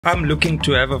I'm looking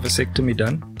to have a vasectomy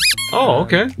done. Oh,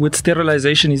 okay. With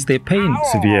sterilization, is there pain?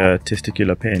 Severe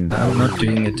testicular pain. I'm not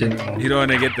doing it anymore. You don't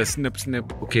want to get the snip.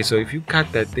 Okay, so if you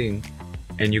cut that thing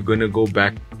and you're going to go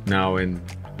back now and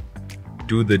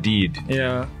do the deed,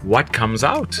 Yeah. what comes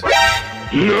out?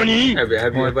 Have you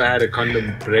ever had a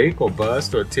condom break or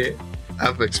burst or tear?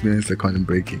 I've experienced a condom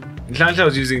breaking. Nhlantla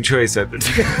was using choice at the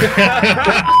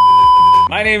time.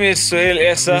 My name is Suhail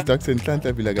Essa. Dr.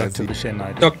 Nhlantla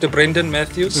Vilagazi. Dr. Brendan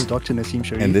Matthews. Dr. Naseem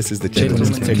Sharif. And this is the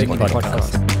Gentleman's Clinic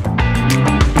podcast.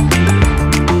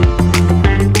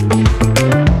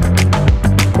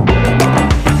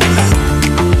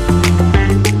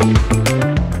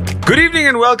 Good evening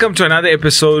and welcome to another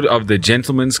episode of the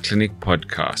Gentleman's Clinic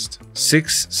podcast.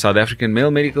 6 South African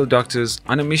male medical doctors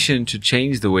on a mission to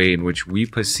change the way in which we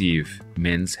perceive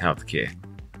men's healthcare.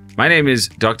 My name is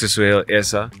Dr. Suhail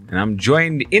Essa and I'm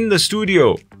joined in the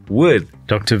studio with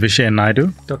Dr. Vishen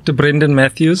Naidu. Dr. Brendan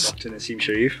Matthews. Dr. Naseem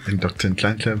Sharif. And Dr.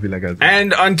 Nhlantla Vilagazi.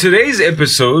 And on today's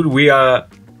episode, we are,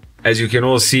 as you can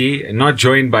all see, not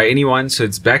joined by anyone. So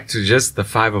it's back to just the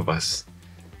 5 of us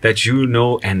that you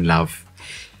know and love.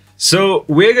 So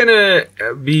we're going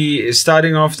to be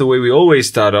starting off the way we always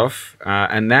start off.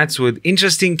 And that's with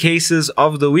interesting cases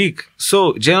of the week.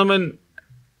 So, gentlemen,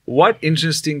 what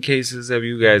interesting cases have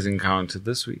you guys encountered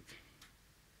this week?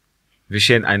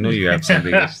 Vishen, I know you have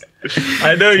something.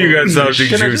 I know you got something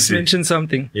Can juicy. I just mention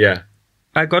something? Yeah.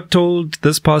 I got told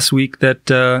this past week that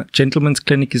Gentleman's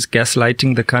Clinic is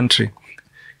gaslighting the country.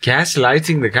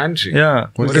 Gaslighting the country. Yeah,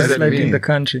 What does that gaslighting mean? the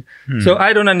country. So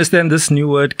I don't understand this new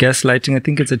word, gaslighting. I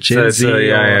think it's a Gen it's Z a-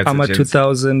 yeah, or it's a AMA Gen Z.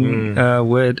 2000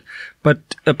 word. But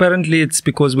apparently it's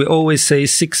because we always say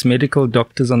 6 medical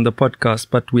doctors on the podcast,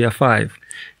 but we are 5.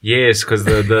 Yes, because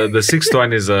the sixth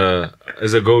one is a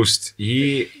ghost.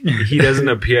 He doesn't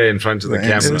appear in front of the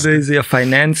camera. So is he a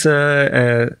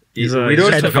financer? We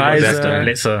don't talk about advisor. that.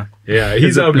 Blesser. Yeah,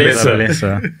 he's a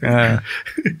blesser. Blesser.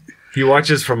 He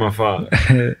watches from afar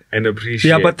and appreciates.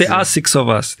 Yeah, but there are 6 of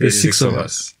us. There's There's 6 of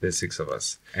us. There's 6 of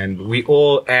us, and we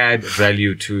all add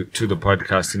value to the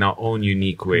podcast in our own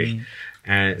unique way.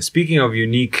 And speaking of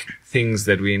unique things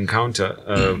that we encounter,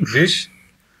 Vish,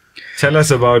 tell us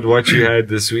about what you had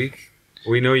this week.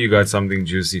 We know you got something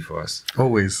juicy for us.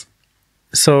 Always.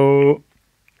 So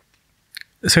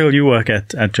you work at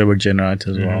Joburg Generate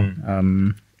as well.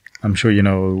 I'm sure you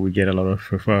know we get a lot of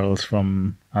referrals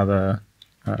from other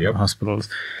Yep. hospitals.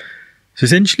 So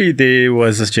essentially, there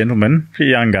was this gentleman,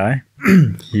 pretty young guy.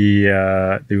 He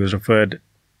was referred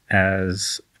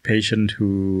as a patient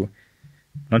who,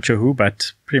 not sure who,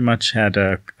 but pretty much had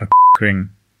a ring,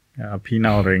 a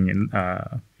penile ring,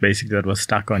 basically that was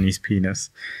stuck on his penis.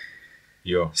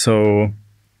 Yo. So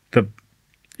the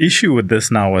issue with this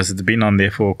now was it's been on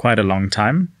there for quite a long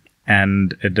time,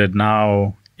 and it had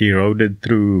now eroded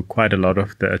through quite a lot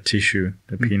of the tissue,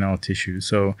 the penile tissue.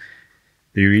 So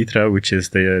the urethra, which is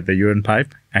the urine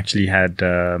pipe, actually had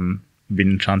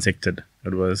been transected.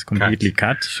 It was completely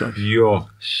cut. Yo.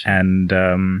 And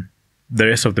the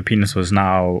rest of the penis was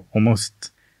now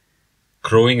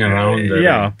Growing around.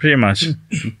 yeah, pretty much.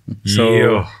 So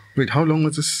Yo. Wait, how long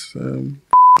was this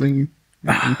thing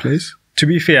in place? to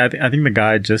be fair, I think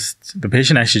the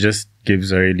patient actually just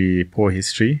gives a really poor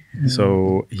history.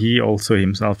 So he also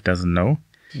himself doesn't know.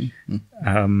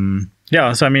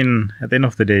 Yeah, so I mean, at the end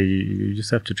of the day, you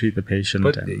just have to treat the patient.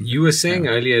 But and, you were saying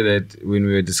earlier that when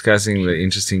we were discussing the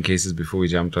interesting cases before we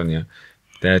jumped on here,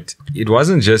 that it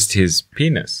wasn't just his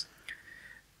penis.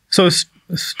 so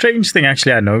a strange thing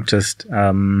actually I noticed,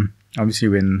 obviously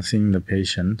when seeing the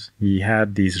patient, he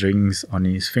had these rings on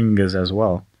his fingers as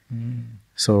well.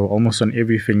 So almost on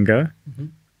every finger,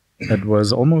 it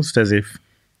was almost as if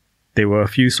they were a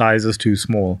few sizes too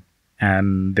small.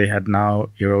 And they had now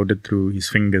eroded through his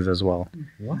fingers as well.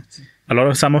 What?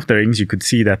 Some of the rings, you could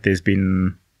see that there's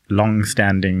been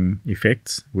long-standing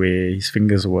effects where his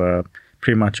fingers were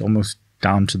pretty much almost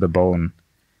down to the bone.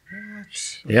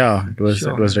 Yeah, it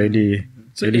was really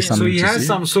something So he to has see.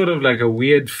 some sort of like a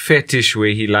weird fetish where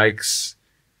he likes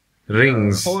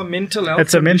rings. Or a mental health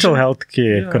It's a mental condition. health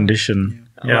care Yeah. condition.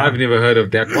 Oh, I've never heard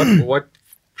of that. What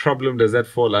problem does that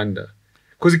fall under?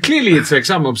 Because clearly it's like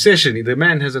some obsession. The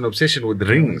man has an obsession with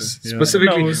rings.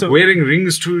 Specifically, No, so- wearing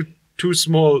rings too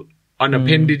small on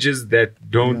appendages that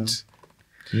don't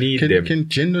need them. Can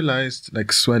generalized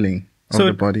like swelling of So-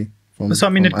 the body from So I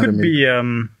mean, from other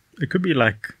it could be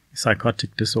like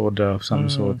psychotic disorder of some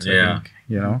sort. I Yeah. think,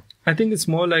 you know. I think it's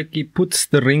more like he puts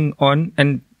the ring on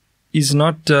and is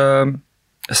not the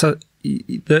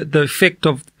effect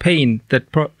of pain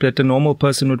that a normal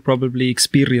person would probably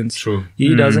experience. True.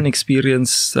 He doesn't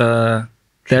experience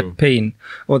that True. pain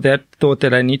or that thought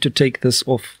that I need to take this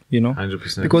off,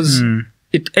 100%. because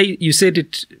you said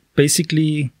it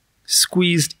basically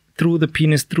squeezed through the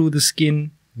penis, through the skin,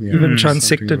 Yeah, even something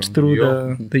transected wrong.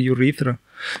 through the urethra.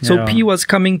 So Yeah. pee was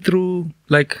coming through,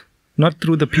 like, not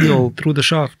through the pee hole, through the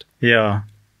shaft. Yeah.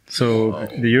 So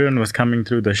the urine was coming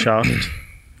through the shaft.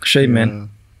 Shame, man.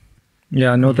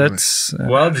 Yeah, no, that's...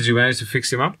 Well, did you manage to fix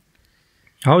him up?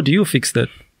 how do you fix that?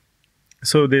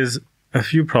 So there's a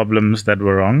few problems that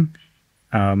were wrong.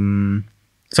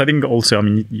 So I think also, I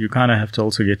mean, you kind of have to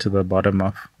also get to the bottom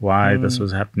of why this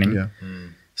was happening. Yeah.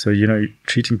 So,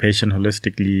 treating patient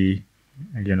holistically,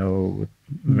 with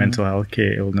mental health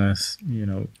care, illness,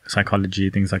 psychology,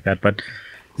 things like that. But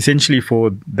essentially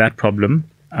for that problem,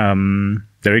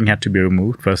 the ring had to be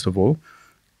removed, first of all.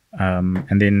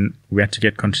 And then we had to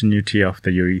get continuity of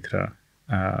the urethra.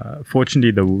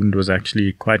 Fortunately, the wound was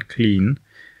actually quite clean.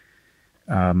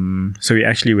 So we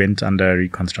actually went under a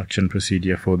reconstruction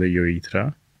procedure for the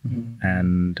urethra.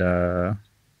 And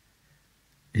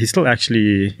he's still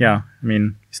actually,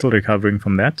 he's still recovering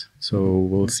from that. So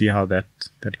we'll see how that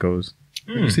goes.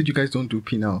 You said you guys don't do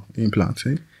penile implants,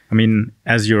 eh? I mean,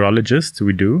 as urologists,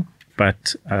 we do.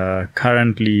 But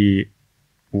currently,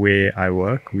 where I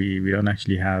work, we don't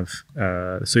actually have...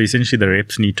 so essentially, the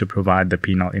reps need to provide the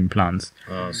penile implants.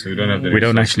 Oh, so you don't have the We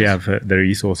don't resources. actually have the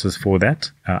resources for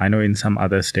that. I know in some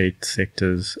other state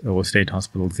sectors or state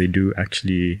hospitals, they do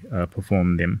actually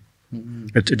perform them.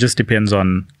 It just depends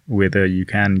on whether you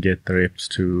can get the reps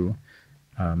to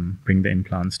bring the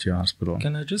implants to your hospital.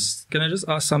 Can I just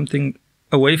ask something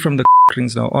away from the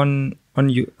rings now on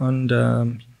the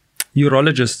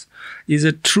urologists? Is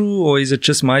it true, or is it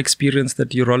just my experience that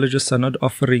urologists are not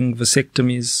offering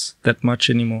vasectomies that much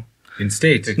anymore? In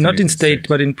state? Not in state,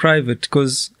 but in private.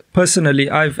 Because personally,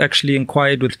 I've actually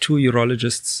inquired with 2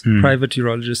 urologists, private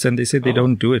urologists, and they said they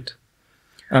don't do it.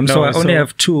 So I only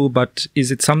have 2, but is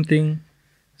it something?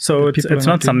 So that it's people are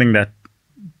not doing? something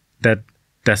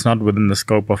that's not within the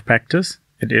scope of practice.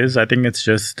 It is. I think it's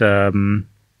just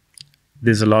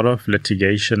there's a lot of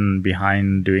litigation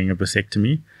behind doing a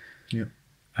vasectomy. Yeah.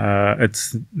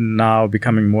 It's now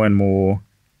becoming more and more,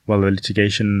 the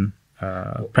litigation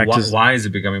practice. Why is it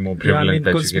becoming more prevalent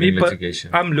that you're 'cause getting me, litigation?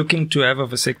 I'm looking to have a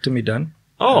vasectomy done.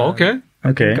 Oh, okay.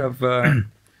 Okay. I think I've,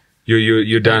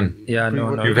 You're done.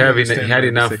 no. You've had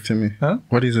enough. Vasectomy. Huh?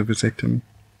 What is a vasectomy?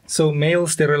 So male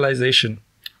sterilization.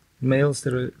 That's Yes,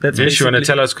 you want to basically-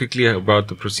 tell us quickly about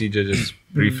the procedure, just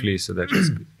briefly, so that is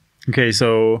good. Okay,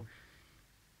 so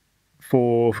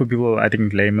for people, I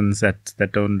think laymen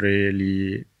that don't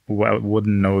really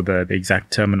wouldn't know the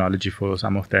exact terminology for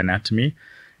some of the anatomy.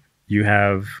 You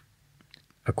have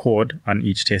a cord on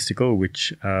each testicle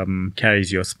which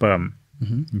carries your sperm.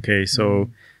 Okay, so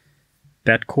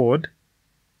that cord.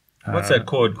 What's that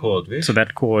cord called, Vish? So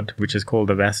that cord, which is called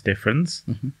the vas deferens,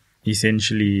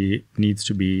 essentially needs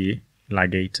to be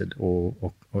ligated or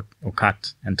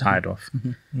cut and tied off.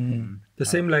 The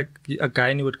same like a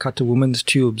gynae would cut a woman's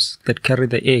tubes that carry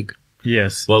the egg.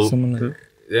 Yes. Well, Similar.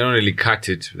 they don't really cut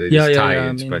it. They just tie I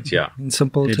it, mean, but yeah. In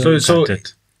simple They terms. don't So- cut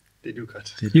it. They do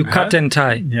cut. You cut and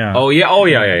tie. Yeah. Oh, yeah.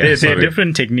 There are Sorry.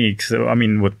 different techniques. So, I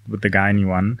mean, with the gynae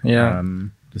one, Yeah.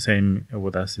 the same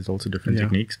with us is also different Yeah.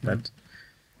 techniques. But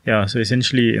yeah, so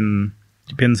essentially,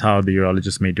 depends how the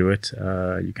urologist may do it.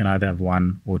 You can either have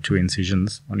 1 or 2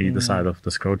 incisions on either side of the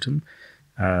scrotum.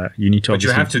 You need to But you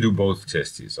obviously, have to do both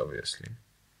testes, obviously.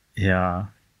 yeah.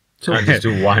 You can't just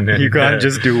do one. You can't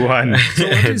just do one. So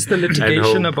what is the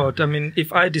litigation hope. about? I mean,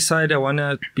 if I decide I want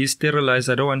to be sterilized,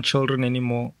 I don't want children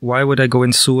anymore, why would I go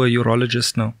and sue a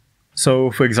urologist now? So,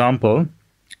 for example,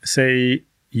 say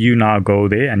you now go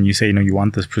there and you say, you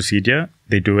want this procedure.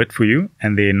 They do it for you.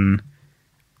 And then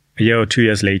a year or 2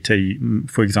 years later,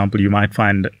 for example, you might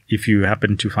find, if you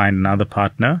happen to find another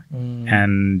partner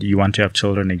and you want to have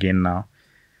children again now.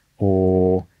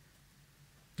 Or,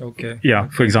 Okay. yeah,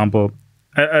 for example,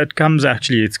 it comes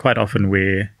actually, it's quite often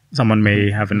where someone may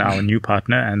have now a new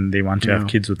partner and they want to have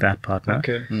kids with that partner.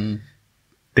 Okay.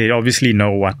 They obviously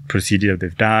know what procedure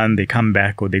they've done. They come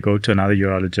back or they go to another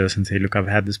urologist and say, look, I've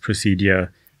had this procedure.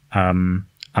 I'm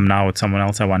now with someone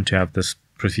else. I want to have this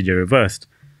procedure reversed.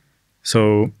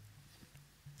 So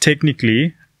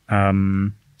technically,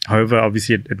 however,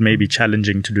 obviously it may be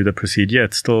challenging to do the procedure.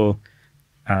 It's still,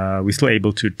 we're still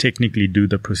able to technically do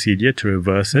the procedure to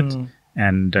reverse it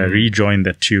and rejoin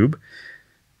the tube.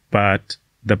 But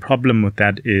the problem with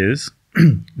that is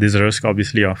there's a risk,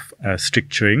 obviously, of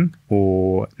stricturing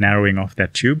or narrowing of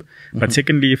that tube. But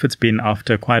secondly, if it's been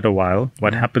after quite a while,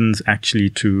 what happens actually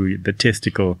to the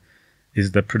testicle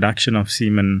is the production of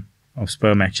semen, of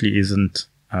sperm, actually isn't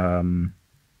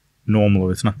normal.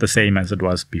 It's not the same as it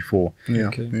was before. Yeah.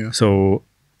 Okay. Yeah. So,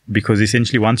 because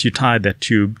essentially once you tie that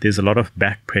tube, there's a lot of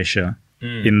back pressure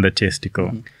in the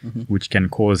testicle, which can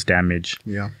cause damage.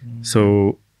 Yeah.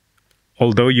 So,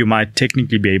 although you might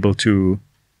technically be able to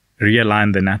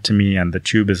realign the anatomy and the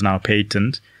tube is now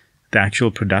patent, the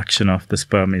actual production of the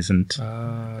sperm isn't.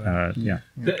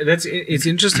 It's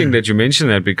interesting that you mention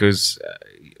that, because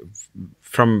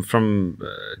from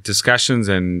discussions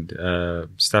and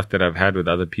stuff that I've had with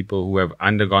other people who have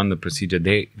undergone the procedure,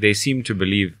 they seem to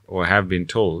believe, or have been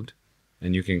told,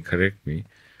 and you can correct me,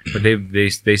 but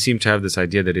they seem to have this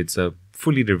idea that it's a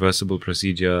fully reversible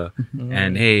procedure,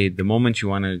 and hey, the moment you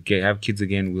want to have kids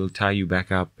again, we'll tie you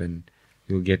back up and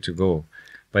you'll get to go.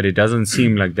 But it doesn't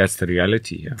seem like that's the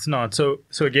reality. Yeah. It's not. So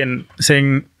again,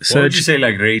 saying What would you say,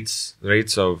 like rates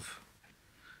of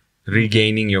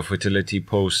regaining your fertility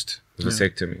post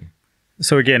vasectomy?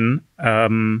 So again,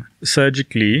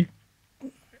 surgically,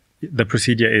 the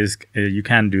procedure is, you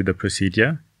can do the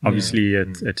procedure. Obviously,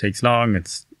 it takes long,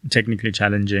 it's technically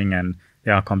challenging, and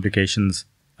there are complications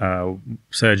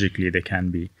surgically, there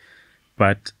can be.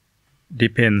 But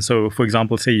depends. So for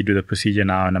example, say you do the procedure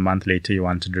now and a month later you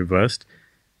want it reversed.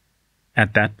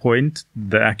 At that point,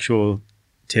 the actual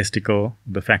testicle,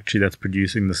 the factory that's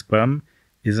producing the sperm,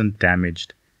 isn't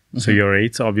damaged. So your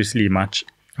rates are obviously much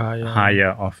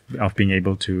higher of being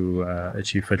able to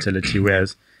achieve fertility.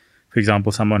 Whereas, for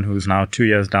example, someone who's now 2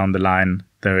 years down the line,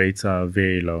 the rates are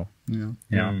very low.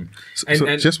 Yeah. So,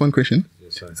 And- just one question.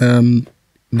 Sorry.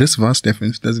 This vas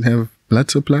deferens, does it have blood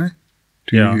supply?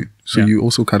 You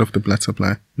also cut off the blood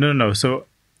supply? No. So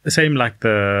same like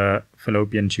the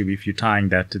fallopian tube. If you're tying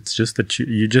that, it's just the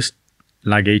you're just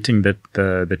ligating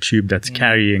the tube that's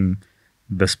carrying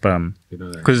the sperm. You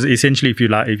know that. Because essentially, if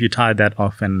you tie that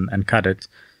off and cut it,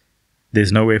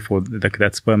 there's no way for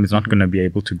that sperm is not going to be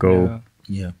able to go.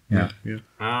 Yeah.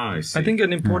 I see. I think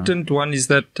an important one is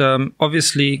that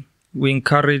obviously we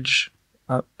encourage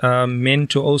men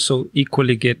to also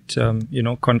equally get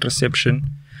contraception,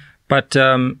 but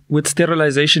with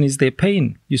sterilization, is there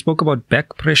pain? You spoke about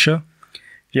back pressure.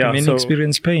 Do men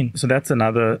experience pain? So that's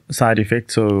another side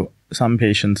effect. So some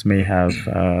patients may have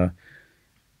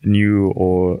new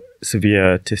or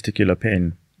severe testicular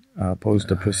pain post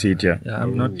the procedure. Yeah,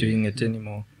 I'm not doing it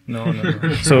anymore. No.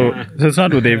 So it's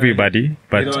not with everybody,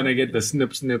 but you don't want to get the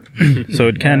snip. so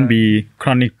it can be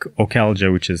chronic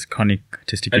ocalgia, which is chronic And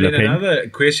testicular then pain. another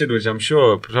question, which I'm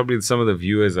sure probably some of the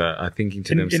viewers are thinking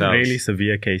to In themselves. really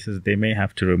severe cases, they may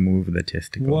have to remove the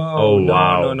testicle Wow. Oh, no,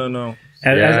 wow. No.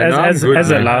 as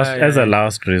a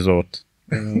last resort.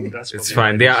 It's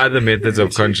fine. There are other methods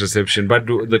of contraception. But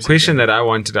the question that I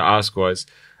wanted to ask was,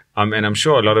 and I'm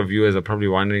sure a lot of viewers are probably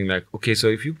wondering, like, okay, so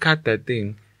if you cut that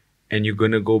thing and you're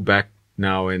going to go back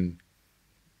now and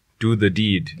do the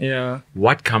deed,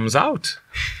 what comes out?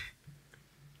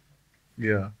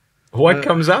 Yeah. What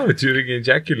comes out during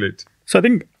ejaculate? So I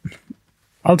think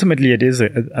ultimately I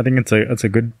think it's a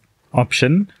good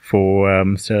option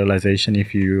for sterilization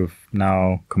if you've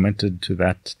now committed to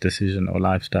that decision or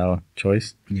lifestyle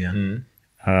choice. Yeah.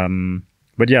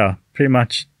 But yeah, pretty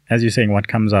much as you're saying, what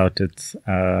comes out, it's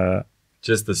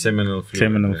Just the seminal fluid.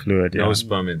 Seminal fluid, No yeah.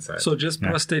 sperm inside. So just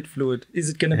prostate fluid. Is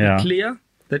it going to Yeah. be clear?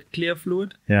 That clear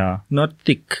fluid? yeah. Not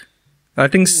thick. I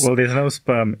think Well, there's no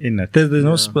sperm in it. there's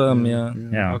no sperm, yeah.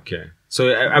 Yeah. Okay.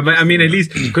 So, I mean, at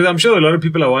least, because I'm sure a lot of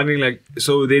people are wondering, like,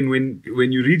 so then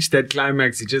when you reach that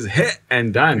climax, it's just hit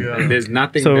and done. And there's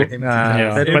nothing. So- that-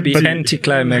 Yeah. That would be But-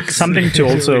 anticlimax. Something to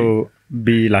also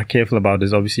be like careful about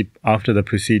is obviously after the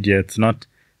procedure, it's not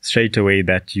straight away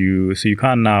that you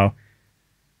can't now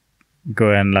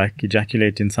go and like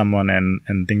ejaculate in someone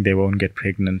and think they won't get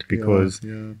pregnant because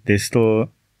Yeah. there's still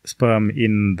sperm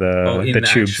in the in the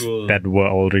tubes actual- that were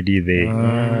already there.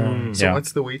 So Yeah.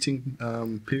 what's the waiting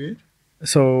period?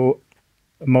 So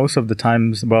most of the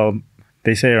times, well,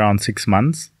 they say around 6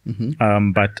 months,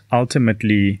 but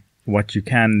ultimately what you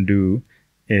can do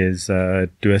is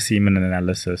do a semen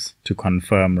analysis to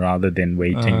confirm rather than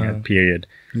waiting a period.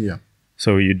 Yeah.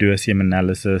 So you do a semen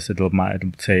analysis, it'll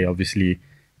say obviously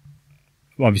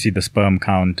the sperm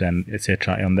count and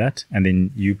etc. on that, and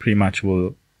then you pretty much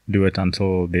will do it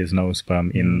until there's no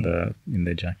sperm in the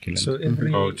ejaculate. So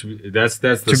that's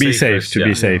the to be safe, safest, to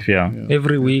be safe, yeah.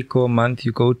 every week or month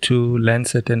you go to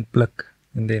Lancet and pluck,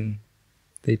 and then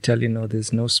they tell you, no,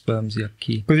 there's no sperms, you're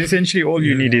key. Because essentially all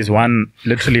you need is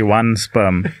literally one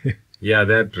sperm. Yeah,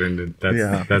 that, Brendan.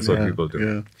 That's what people do.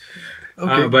 Yeah.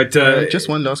 Okay. But just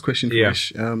one last question,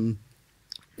 Fish.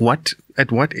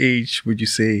 At what age would you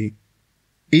say,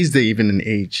 is there even an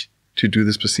age to do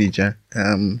this procedure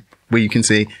where you can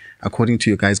say, according to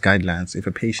your guys' guidelines, if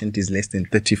a patient is less than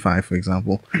 35, for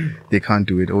example, they can't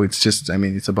do it. Or it's just, I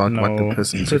mean, it's about what the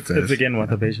person so prefers. it's again what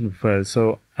the patient prefers.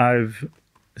 So I've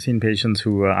seen patients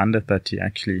who are under 30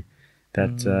 actually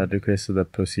that requested the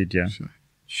procedure.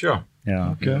 Sure.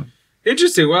 Yeah. Okay.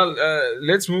 Interesting. Well,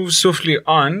 let's move swiftly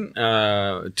on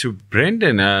to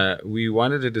Brendan. We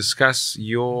wanted to discuss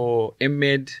your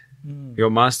MEd, your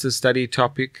master's study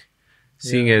topic,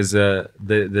 seeing as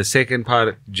the second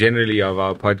part generally of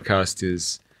our podcast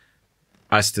is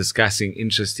us discussing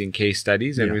interesting case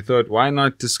studies. And we thought, why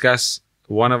not discuss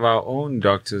one of our own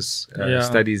doctor's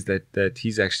studies that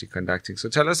he's actually conducting. So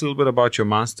tell us a little bit about your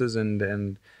master's and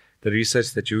the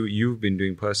research that you've been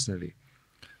doing personally.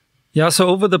 Yeah, so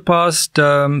over the past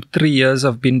 3 years,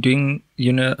 I've been doing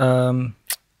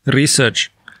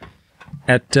research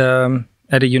at a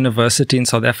university in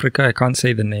South Africa. I can't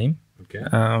say the name. Okay.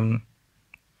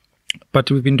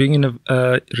 But we've been doing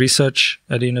research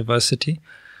at a university.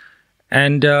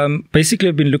 And basically,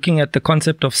 I've been looking at the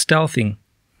concept of stealthing.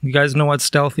 You guys know what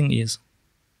stealthing is?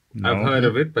 No. I've heard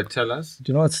of it, but tell us.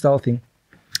 Do you know what stealthing?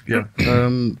 Yeah.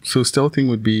 So stealthing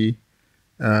would be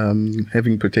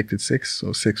having protected sex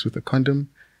or sex with a condom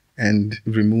and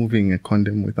removing a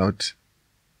condom without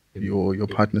your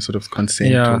partner sort of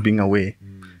consent or being aware.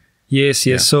 Yes.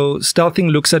 Yeah. So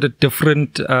stealthing looks at a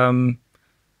different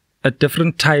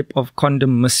type of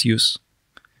condom misuse.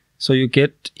 So you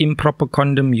get improper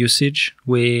condom usage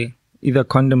where either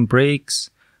condom breaks,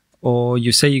 or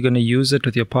you say you're going to use it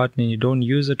with your partner and you don't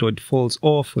use it, or it falls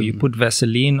off, or you put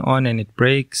Vaseline on and it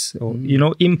breaks, or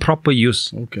improper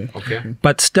use. Okay.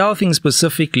 But stealthing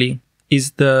specifically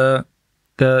is the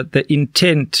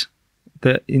intent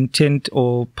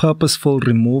or purposeful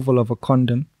removal of a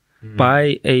condom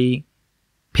by a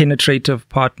penetrative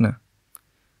partner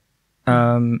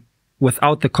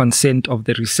without the consent of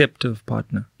the receptive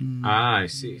partner. I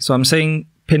see. So I'm saying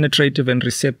penetrative and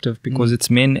receptive because it's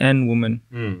men and women,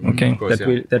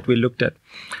 that we looked at.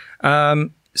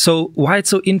 So why it's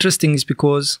so interesting is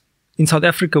because in South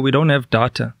Africa, we don't have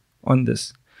data on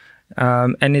this.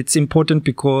 And it's important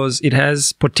because it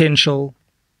has potential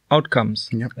outcomes,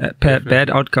 bad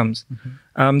outcomes.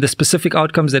 The specific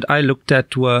outcomes that I looked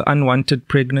at were unwanted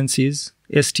pregnancies,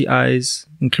 STIs,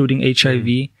 including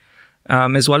HIV,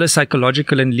 as well as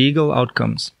psychological and legal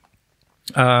outcomes.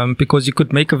 Because you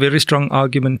could make a very strong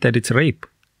argument that it's rape.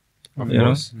 Of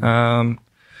course.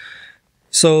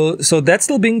 So that's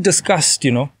still being discussed,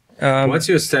 What's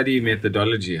your study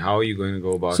methodology? How are you going to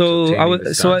go about obtaining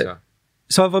this data?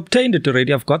 So I've obtained it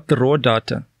already. I've got the raw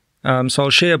data. So I'll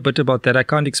share a bit about that. I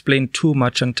can't explain too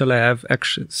much until I have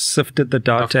actually sifted the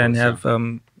data and have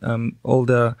all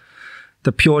the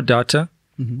pure data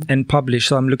and publish.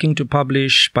 So I'm looking to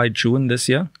publish by June this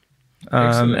year.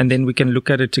 And then we can look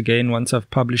at it again once I've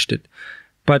published it.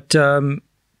 But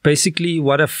basically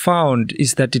what I've found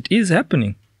is that it is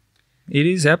happening. It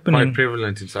is happening. Quite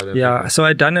prevalent in South Africa. Yeah. So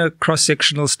I done a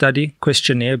cross-sectional study,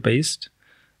 questionnaire-based,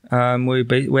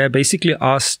 where I basically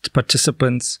asked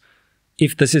participants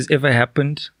if this has ever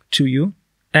happened to you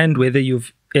and whether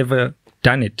you've ever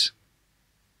done it.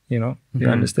 You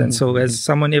understand? So has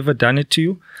someone ever done it to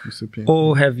you?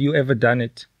 Or have you ever done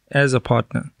it as a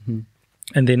partner?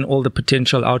 And then all the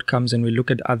potential outcomes, and we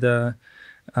look at other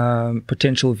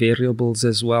potential variables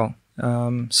as well.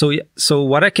 So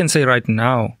what I can say right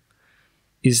now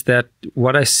is that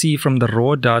what I see from the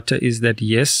raw data is that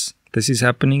yes, this is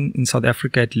happening in South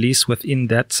Africa, at least within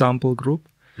that sample group.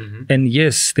 And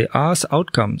yes, there are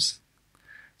outcomes.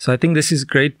 So I think this is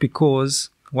great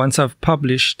because once I've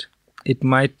published, it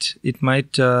might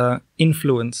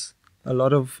influence a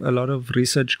lot of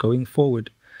research going forward.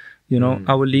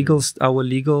 Our legal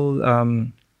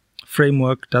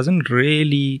framework doesn't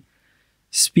really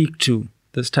speak to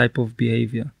this type of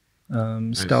behavior,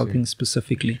 stealthing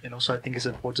specifically. And also, I think it's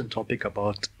an important topic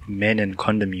about men and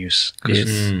condom use. Because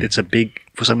it's a big,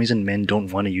 for some reason, men don't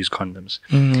want to use condoms.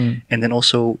 And then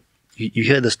also, you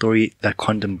hear the story that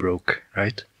condom broke,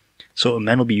 right? So a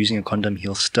man will be using a condom,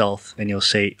 he'll stealth, and he'll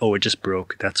say, oh, it just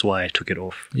broke. That's why I took it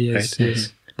off. Yes.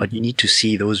 But you need to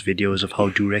see those videos of how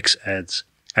Durex adds.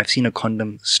 I've seen a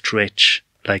condom stretch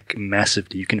like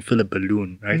massively. You can fill a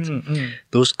balloon, right?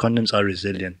 Those condoms are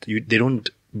resilient. They don't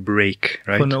break,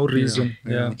 right? For no reason.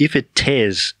 Yeah. If it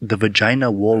tears, the vagina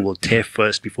wall will tear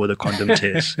first before the condom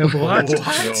tears. What?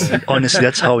 Honestly,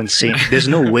 that's how insane. There's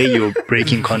no way you're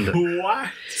breaking condom. What?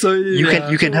 So You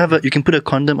can put a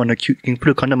condom on a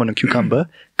cucumber,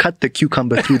 cut the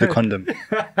cucumber through the condom. So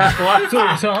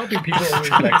how do people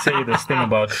always say this thing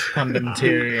about condom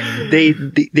tearing? They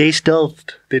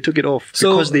stealthed. They took it off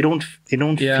because they don't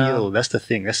feel. That's the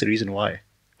thing. That's the reason why.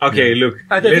 Okay, look.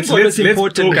 I think what is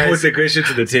important, put guys. the question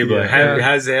to the table. Yeah.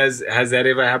 Has that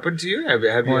ever happened to you? Have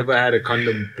you ever had a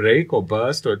condom break or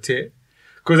burst or tear?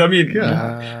 Because I mean,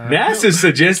 Nas is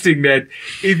suggesting that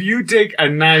if you take a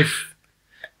knife,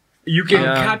 you can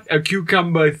cut a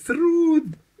cucumber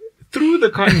through the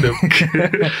condom,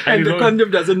 and the condom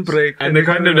doesn't break. And the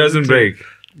condom doesn't break.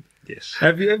 Yes.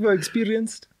 Have you ever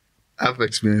experienced? I've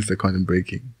experienced the condom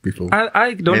breaking before.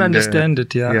 I don't understand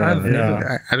it. I've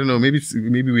never. I don't know. Maybe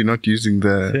we're not using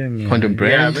the condom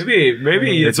brand. Yeah,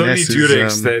 maybe it's only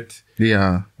Durex that.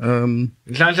 Yeah.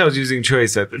 Nhlanhla was using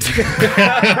choice at the time.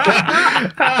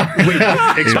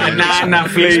 Banana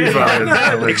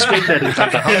flavor. Explain that.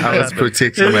 I was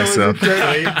protecting myself.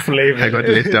 Flavor. I got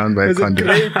let down by a condom.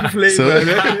 Grape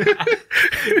flavor.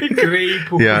 Grape.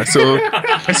 Yeah, so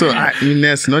I mean,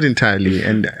 that's not entirely,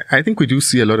 and I think we do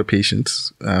see a lot of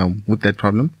patients with that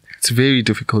problem. It's very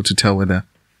difficult to tell whether,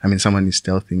 I mean, someone is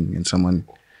stealthing and someone,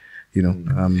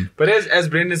 But as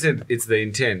Brendan said, it's the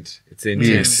intent. It's the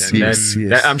intent. Yes, And yes,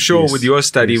 that I'm sure with your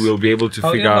study, we'll be able to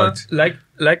figure out.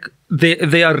 Like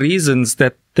there are reasons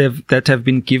that have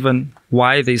been given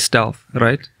why they stealth,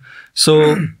 right?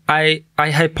 So I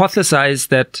hypothesize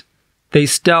that they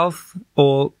stealth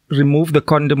or remove the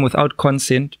condom without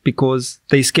consent because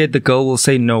they scared the girl will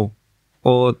say no,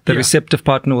 or the receptive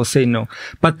partner will say no.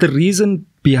 But the reason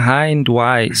behind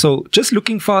why, so just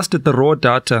looking fast at the raw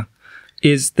data,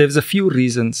 is there's a few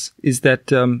reasons. Is that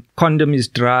condom is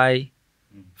dry,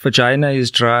 vagina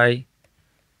is dry,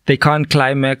 they can't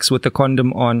climax with the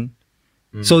condom on.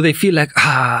 So they feel like,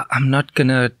 I'm not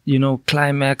gonna,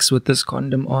 climax with this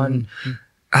condom on.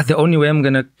 The only way I'm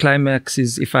gonna climax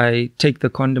is if I take the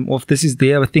condom off. This is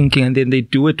their thinking, and then they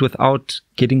do it without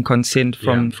getting consent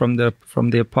from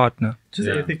their partner. Just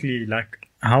ethically, like,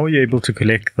 how are you able to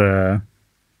collect the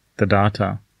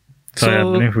data? Sorry, I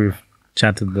don't know if we've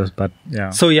chatted this, but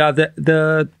yeah. So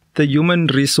the human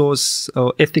resource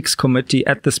or ethics committee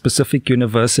at the specific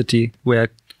university where I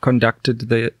conducted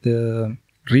the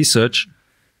research,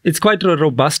 it's quite a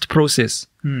robust process.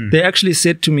 They actually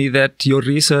said to me that your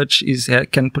research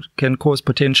can cause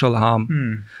potential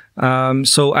harm.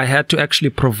 So I had to actually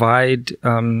provide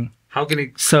How can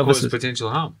it services. cause potential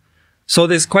harm? So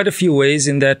there's quite a few ways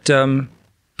in that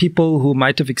people who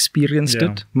might have experienced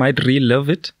it might relive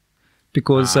it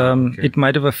because it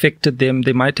might have affected them.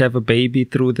 They might have a baby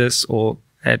through this or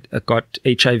got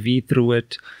HIV through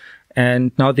it,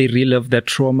 and now they relive that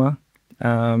trauma.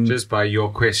 Just by your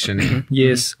questioning.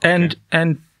 Yes, and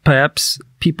perhaps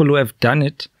people who have done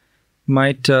it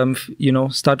might,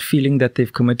 start feeling that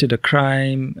they've committed a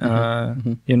crime,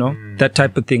 that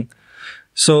type of thing.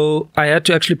 So I had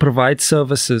to actually provide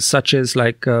services such as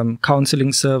like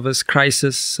counseling service,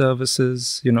 crisis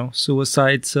services,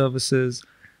 suicide services,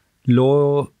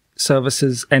 law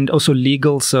services, and also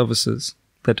legal services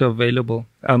that are available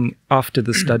after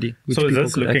the study. Which So is people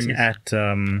this could looking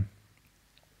access.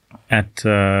 at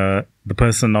the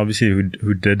person obviously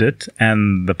who did it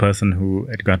and the person who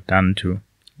it got done to?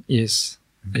 Yes.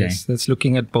 Okay. Yes, that's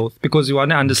looking at both because you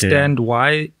want to understand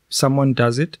why someone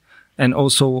does it, and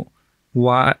also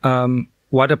why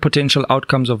what are potential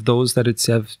outcomes of those that it's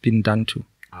have been done to.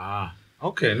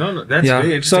 Okay, no, that's Yeah.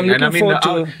 very So I'm interesting. looking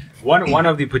forward to- one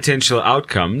of the potential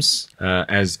outcomes,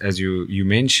 as you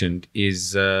mentioned,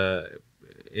 is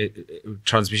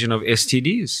transmission of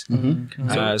STDs.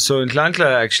 So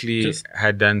Nhlanhla actually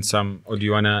had done some. Or do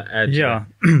you want to add? Yeah.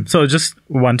 So just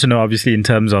want to know, obviously, in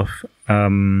terms of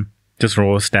just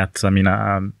raw stats. I mean,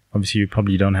 obviously you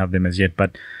probably don't have them as yet,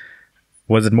 but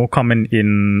was it more common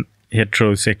in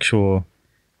heterosexual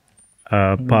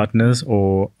partners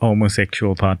or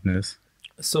homosexual partners?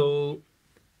 So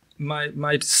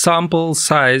my sample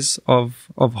size of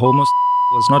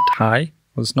homosexual was not high,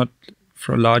 was not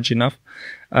large enough,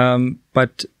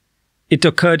 but it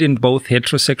occurred in both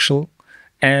heterosexual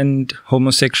and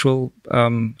homosexual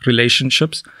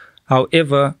relationships.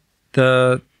 However,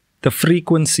 the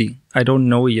frequency, I don't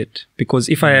know yet, because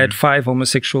if I had 5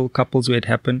 homosexual couples where it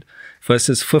happened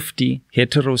versus 50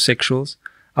 heterosexuals,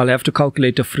 I'll have to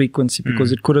calculate a frequency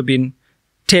because it could have been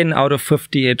 10 out of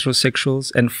 50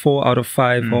 heterosexuals and 4 out of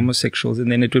 5 homosexuals,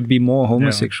 and then it would be more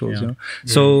homosexuals.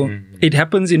 So it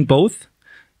happens in both.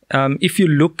 If you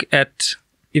look at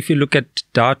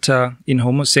data in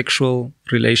homosexual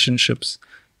relationships,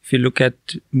 if you look at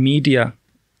media,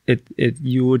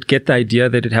 you would get the idea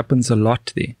that it happens a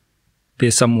lot there.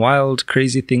 There's some wild,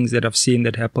 crazy things that I've seen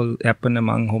that happen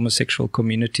among homosexual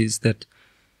communities that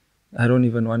I don't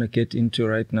even want to get into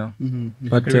right now.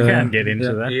 But We can get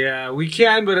into that. Yeah, we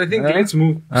can, but I think let's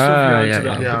move Sophia, to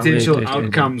the potential Wait.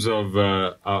 outcomes of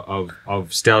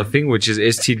stealthing, which is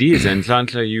STDs. And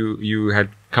Tlantla, you had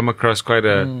come across quite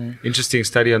a interesting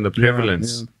study on the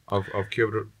prevalence of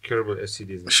curable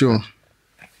STDs. Sure.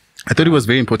 I thought it was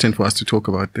very important for us to talk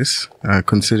about this,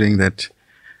 considering that.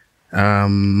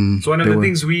 So one of the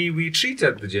things we treat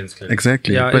at the Gents Clinic.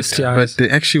 Exactly. Yeah, but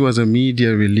there actually was a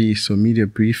media release or media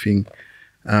briefing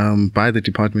by the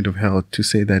Department of Health to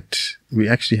say that we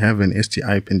actually have an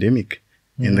STI pandemic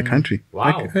in the country.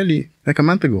 Wow. Like a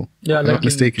month ago. yeah, if I'm like not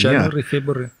mistaken. January,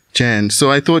 February. Jan. So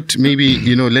I thought maybe,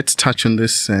 let's touch on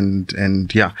this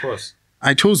and yeah. Of course.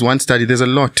 I chose one study. There's a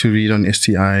lot to read on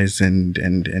STIs and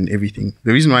everything.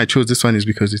 The reason why I chose this one is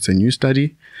because it's a new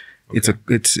study. Okay.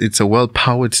 It's a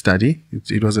well-powered study.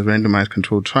 It was a randomized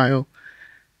controlled trial.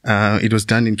 It was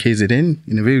done in KZN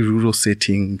in a very rural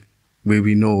setting where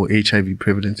we know HIV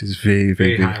prevalence is very,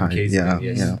 very, very high. In KZN,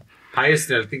 yes. Yeah.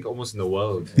 Highest, I think, almost in the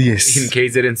world. Yes. In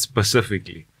KZN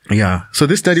specifically. Yeah. So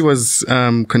this study was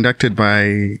conducted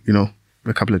by,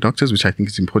 a couple of doctors, which I think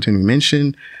is important we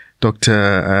mention.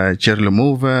 Dr.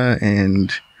 Gerlamova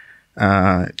and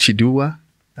Chidua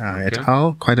et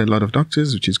al. Quite a lot of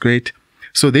doctors, which is great.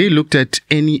 So they looked at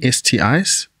any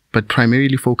STIs, but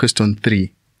primarily focused on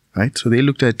 3, right? So they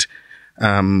looked at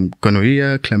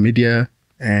gonorrhea, chlamydia,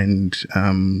 and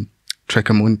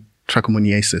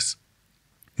trichomoniasis,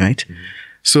 right?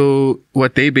 So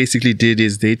what they basically did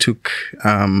is they took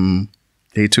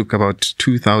about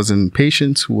 2,000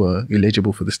 patients who were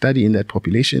eligible for the study in that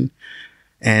population,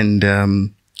 and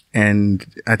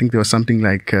I think there was something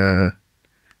like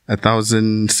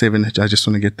 1,007. I just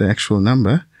want to get the actual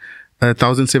number.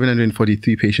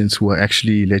 1,743 patients who were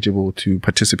actually eligible to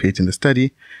participate in the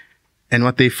study. And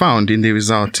what they found in the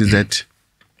results is that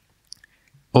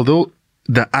although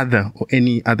the other or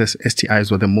any other STIs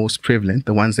were the most prevalent,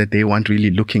 the ones that they weren't really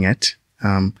looking at.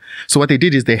 So what they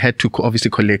did is they had to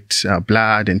obviously collect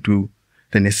blood and do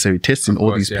the necessary tests in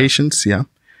all these patients. Yeah.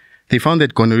 They found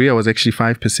that gonorrhea was actually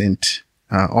 5%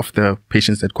 of the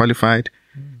patients that qualified.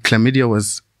 Chlamydia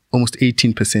was almost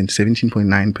 18%,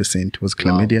 17.9% was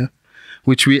chlamydia. Wow.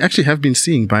 Which we actually have been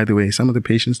seeing, by the way, some of the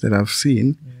patients that I've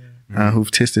seen who've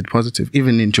tested positive,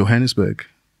 even in Johannesburg,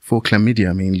 for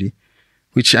chlamydia mainly,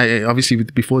 which I obviously,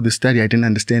 before the study, I didn't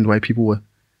understand why people were,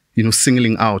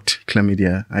 singling out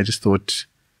chlamydia. I just thought,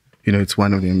 it's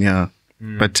one of them, yeah.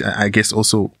 But I guess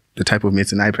also the type of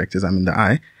medicine I practice, I'm in the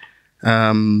eye.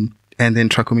 And then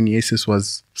trichomoniasis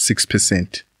was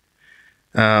 6%.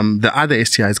 The other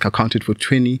STIs accounted for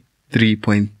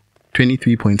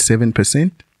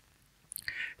 23.7%.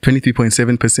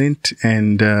 23.7%.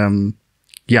 And,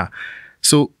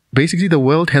 so basically the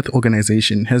World Health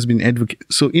Organization has been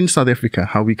so in South Africa,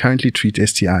 how we currently treat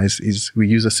STIs is we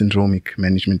use a syndromic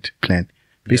management plan.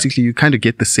 Basically, you kind of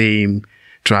get the same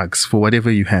drugs for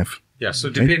whatever you have. Yeah. So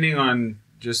depending on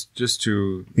just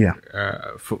to,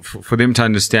 for them to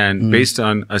understand, based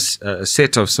on a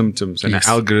set of symptoms and an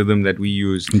algorithm that we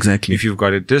use. Exactly. If you've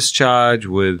got a discharge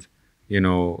with,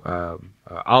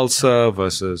 ulcer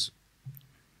versus,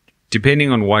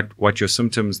 depending on what your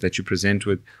symptoms that you present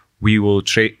with, we will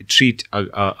treat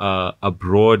a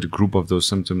broad group of those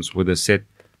symptoms with a set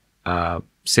sort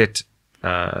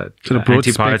of broad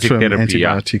spectrum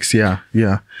antibiotics. Yeah.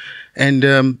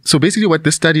 And so basically what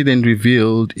the study then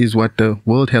revealed is what the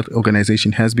World Health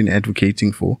Organization has been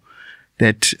advocating for,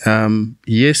 that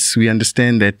yes, we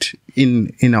understand that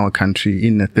in our country,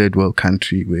 in a third world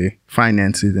country where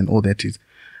finances and all that is,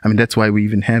 that's why we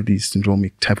even have these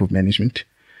syndromic type of management.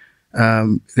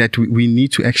 That we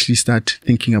need to actually start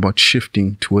thinking about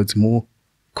shifting towards more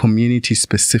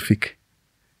community-specific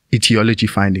etiology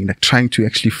finding, like trying to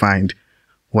actually find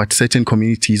what certain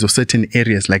communities or certain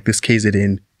areas like this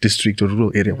KZN district or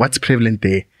rural area, what's prevalent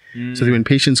there. So that when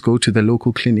patients go to the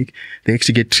local clinic, they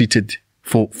actually get treated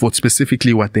for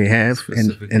specifically what they have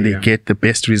and they get the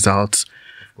best results.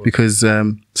 Because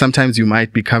sometimes you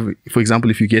might be covered, for example,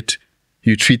 if you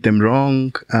treat them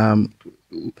wrong,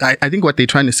 I think what they're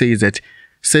trying to say is that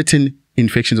certain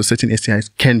infections or certain STIs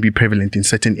can be prevalent in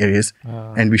certain areas,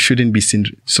 and we shouldn't be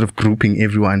sort of grouping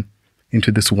everyone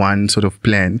into this one sort of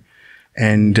plan.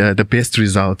 And the best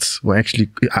results are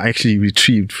actually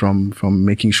retrieved from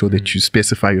making sure that you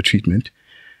specify your treatment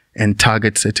and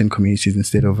target certain communities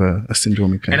instead of a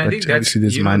syndromic plan. And I think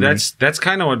that's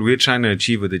kind of what we're trying to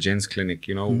achieve with the Gents Clinic.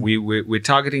 We're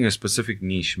targeting a specific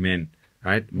niche, men,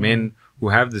 right? Men who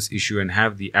have this issue and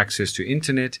have the access to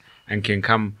internet and can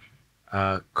come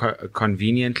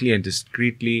conveniently and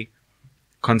discreetly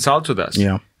consult with us.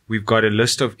 Yeah. We've got a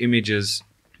list of images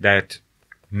that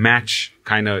match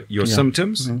kind of your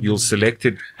symptoms. You'll select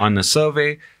it on a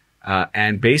survey,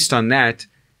 and based on that,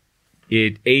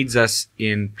 it aids us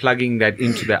in plugging that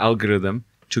into the algorithm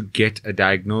to get a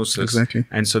diagnosis. Exactly.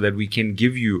 And so that we can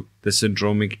give you the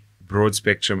syndromic broad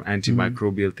spectrum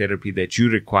antimicrobial therapy that you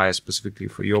require specifically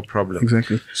for your problem.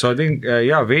 Exactly. So I think,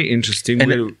 very interesting.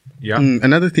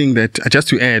 Another thing that, just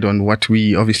to add on what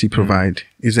we obviously provide,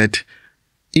 is that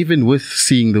even with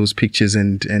seeing those pictures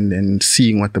and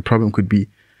seeing what the problem could be,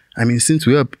 I mean, since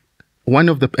we are, one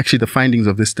of the findings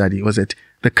of this study was that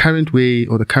the current way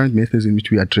or the current methods in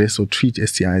which we address or treat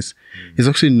STIs is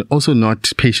actually also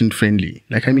not patient friendly.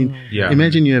 Like, I mean,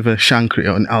 imagine you have a chancre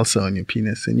or an ulcer on your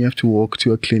penis and you have to walk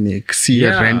to a clinic, see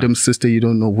a random sister you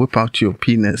don't know, whip out your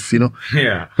penis, you know?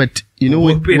 Yeah. But, you know,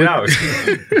 whip it out.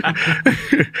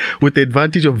 with the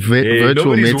advantage of virtual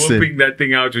nobody's medicine. Whooping that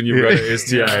thing out when you've got an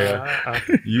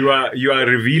STI. You are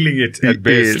revealing it at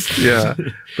best. Yes,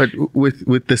 yeah. But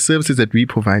with the services that we're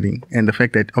providing and the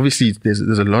fact that obviously there's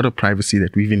a lot of privacy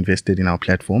that we've invested in our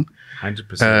platform,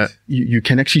 100%. You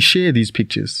can actually share these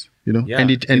pictures, you know, and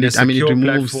it removes,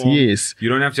 platform. You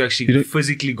don't have to actually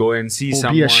physically go and see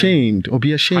someone. Be ashamed.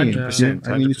 100%,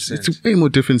 I mean, it's way more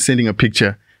different sending a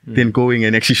picture than going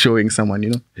and actually showing someone,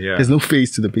 you know. Yeah. There's no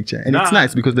face to the picture. And it's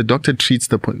nice because the doctor treats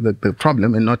the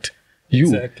problem and not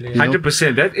you. Exactly.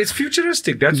 100%. That it's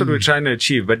futuristic. That's what we're trying to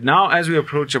achieve. But now, as we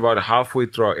approach about halfway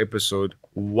through our episode,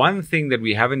 one thing that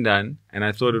we haven't done, and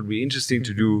I thought it would be interesting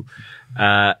to do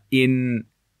in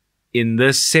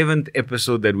this 7th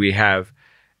episode that we have,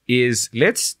 is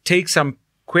let's take some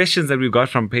questions that we've got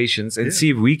from patients and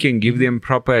see if we can give them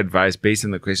proper advice based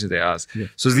on the questions they ask.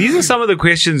 So these are some of the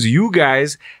questions you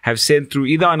guys have sent through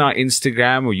either on our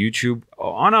Instagram or YouTube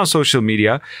or on our social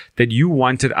media that you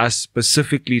wanted us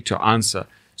specifically to answer.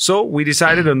 So we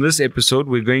decided on this episode,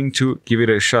 we're going to give it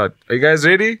a shot. Are you guys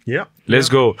ready? Yeah. Let's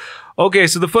go. Okay,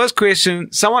 so the first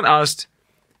question, someone asked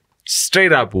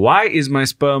straight up, why is my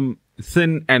sperm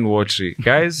thin and watery?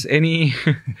 Guys, any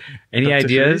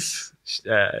ideas?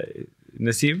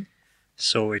 Naseem?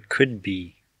 So it could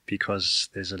be because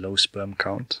there's a low sperm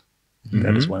count.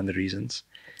 That is one of the reasons.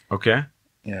 Okay.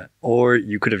 Yeah. Or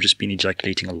you could have just been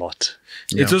ejaculating a lot.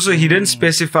 It's also, he didn't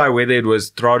specify whether it was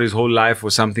throughout his whole life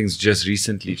or something's just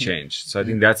recently changed. So I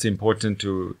think that's important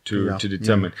to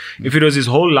determine. If it was his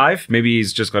whole life, maybe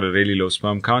he's just got a really low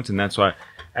sperm count. And that's why,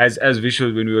 as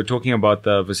visual, when we were talking about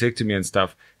the vasectomy and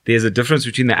stuff, there's a difference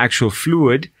between the actual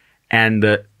fluid and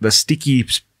the sticky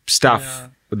stuff,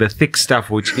 the thick stuff,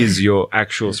 which is your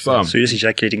actual sperm. So you're just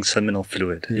ejaculating seminal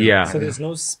fluid. Yeah. So there's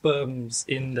no sperms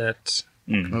in that.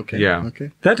 Okay. Yeah.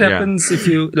 Okay. That happens if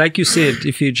you, like you said,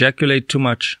 if you ejaculate too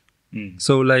much.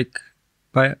 So like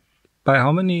by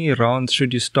how many rounds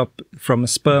should you stop from a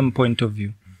sperm point of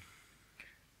view?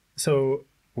 So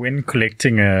when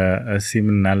collecting a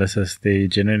semen analysis, they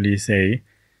generally say,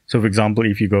 so for example,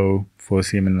 if you go for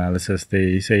semen analysis,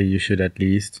 they say you should at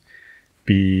least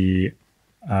be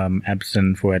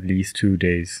abstinent for at least 2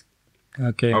 days.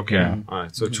 Okay. Okay. All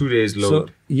right. So 2 days load.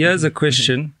 So here's a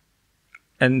question,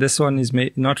 and this one is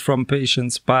not from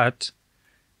patients, but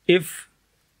if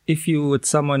you with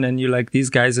someone and you like these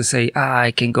guys who say,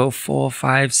 I can go 4,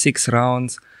 5, 6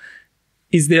 rounds,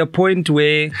 is there a point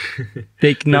where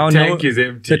they now the tank is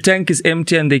empty. The tank is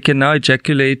empty and they can now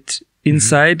ejaculate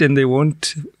inside and you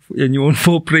won't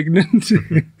fall pregnant?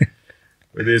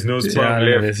 But there's no sperm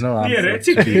left. There's no answer.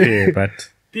 Theoretically, but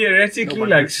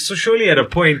theoretically, so surely at a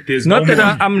point there's not that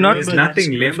I'm not. There's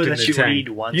nothing left in the tank.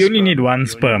 You only need one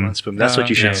sperm. That's what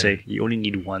you should say. You only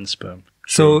need one sperm.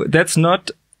 So that's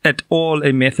not at all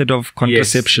a method of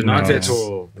contraception. Yes, not at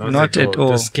all. Not at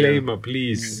all. Disclaimer,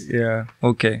 please. Yeah.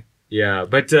 Okay. Yeah,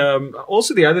 but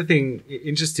also the other thing,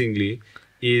 interestingly,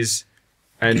 is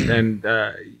and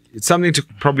it's something to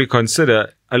probably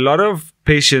consider. A lot of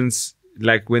patients,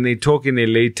 like when they talk in their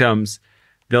lay terms,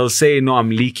 they'll say, "No, I'm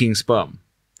leaking sperm."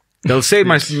 They'll say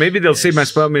my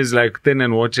sperm is like thin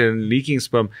and watery and leaking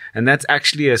sperm, and that's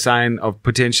actually a sign of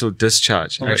potential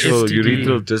discharge, actual STD.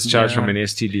 urethral discharge from an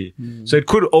STD. So it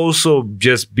could also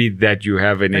just be that you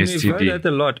have an And STD. we've heard that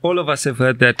a lot. All of us have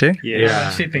heard that, eh?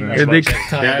 Yeah.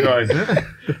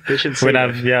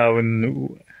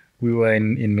 When we were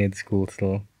in med school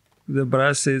still. The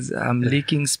brass says, I'm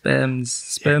leaking sperms.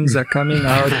 Sperms are coming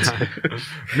out.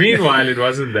 Meanwhile, it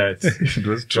wasn't that. It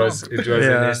was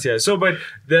an STI. So, but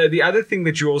the other thing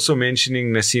that you're also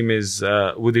mentioning, Naseem, is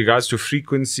with regards to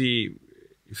frequency.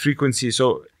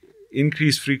 So,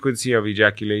 increased frequency of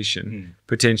ejaculation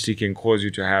potentially can cause you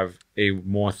to have a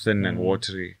more thin and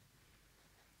watery.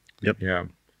 Yep. Yeah.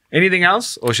 Anything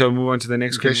else, or shall we move on to the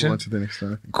next question? Move on to the next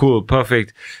one. Cool.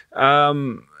 Perfect.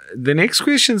 the next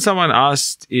question someone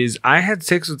asked is, I had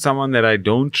sex with someone that I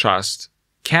don't trust.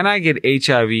 Can I get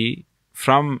HIV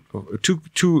from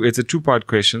it's a two-part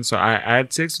question. So I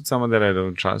had sex with someone that I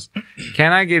don't trust.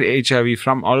 Can I get HIV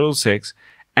from oral sex?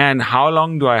 And how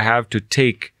long do I have to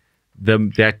take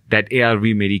that ARV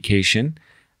medication?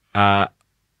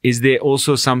 Is there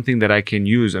also something that I can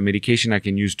use, a medication I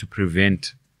can use to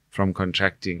prevent from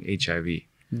contracting HIV?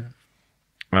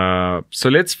 Yeah. So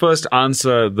let's first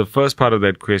answer the first part of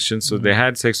that question. So they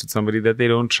had sex with somebody that they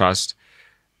don't trust.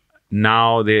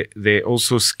 Now they're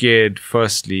also scared,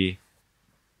 firstly,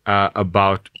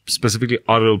 about specifically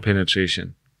oral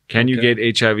penetration. Can you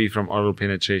get HIV from oral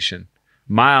penetration?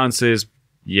 My answer is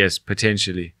yes,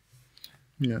 potentially.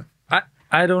 Yeah.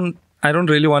 I don't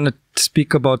really want to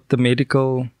speak about the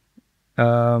medical,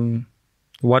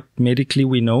 what medically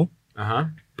we know,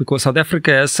 because South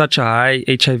Africa has such a high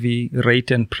HIV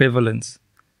rate and prevalence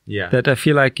that I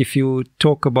feel like if you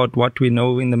talk about what we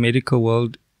know in the medical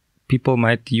world, people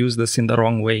might use this in the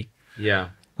wrong way. Yeah.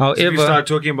 However, so if you start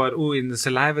talking about, in the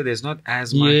saliva, there's not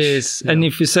as much. Yes. And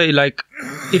if you say like,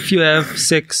 if you have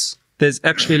sex, there's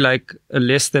actually like a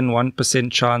less than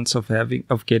 1% chance of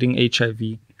getting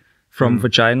HIV from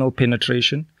vaginal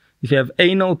penetration. If you have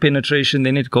anal penetration,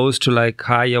 then it goes to like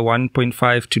higher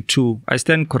 1.5 to 2. I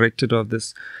stand corrected of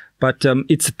this, but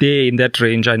it's there in that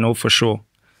range, I know for sure.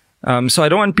 So I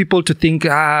don't want people to think,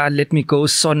 let me go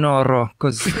sonoro,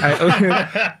 because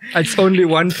it's only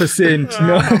 1%.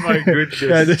 No, Oh my goodness.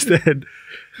 I understand.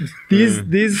 These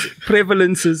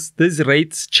prevalences, these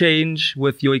rates change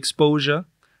with your exposure.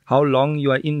 How long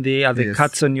you are in there? Are there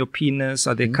cuts on your penis?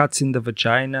 Are there cuts in the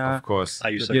vagina? Of course. Are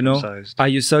you circumcised? Are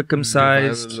you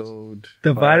circumcised?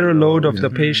 The viral load of the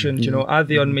patient, are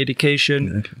they on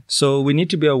medication? So we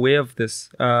need to be aware of this.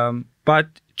 But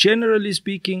generally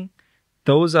speaking,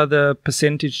 those are the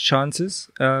percentage chances.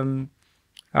 However,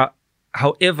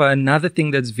 another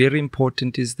thing that's very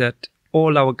important is that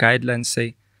all our guidelines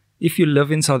say, if you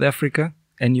live in South Africa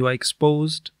and you are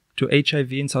exposed to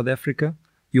HIV in South Africa,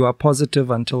 you are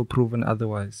positive until proven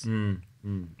otherwise.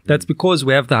 That's because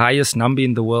we have the highest number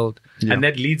in the world. Yeah. And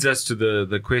that leads us to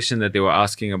the question that they were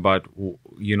asking about,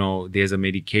 there's a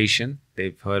medication.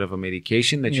 They've heard of a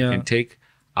medication that you can take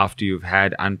after you've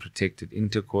had unprotected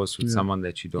intercourse with someone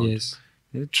that you don't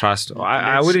trust.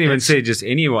 I wouldn't even say just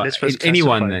anyone.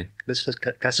 Let's just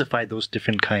classify those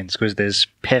different kinds, because there's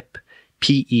PEP,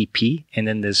 PEP, and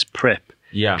then there's PrEP.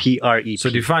 Yeah. PrEP. So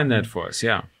define that for us.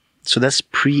 Yeah. So that's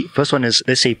first one is,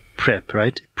 let's say PrEP,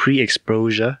 right?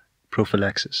 Pre-exposure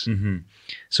prophylaxis.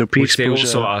 So Which they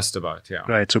pre-exposure. also asked about. Yeah.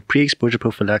 Right. So pre-exposure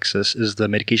prophylaxis is the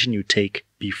medication you take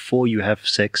before you have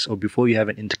sex or before you have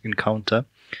an encounter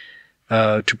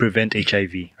to prevent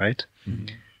HIV, right?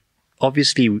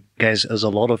 Obviously, guys, there's a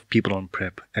lot of people on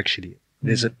PrEP. Actually,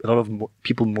 there's a lot of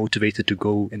people motivated to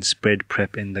go and spread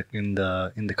PrEP in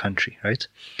the country, right?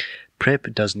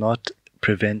 PrEP does not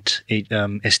prevent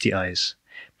STIs.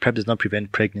 PrEP does not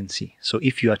prevent pregnancy. So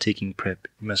if you are taking PrEP,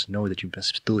 you must know that you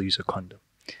must still use a condom.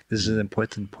 This is an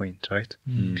important point, right?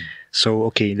 So,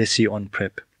 okay, let's say on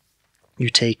PrEP, you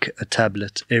take a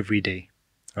tablet every day,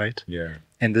 right? Yeah.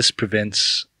 And this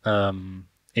prevents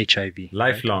HIV.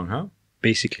 Lifelong, huh?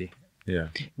 Basically. Yeah.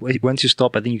 Once you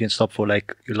stop, I think you can stop for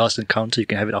like your last encounter. You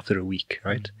can have it after a week,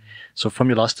 right? So from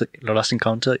your last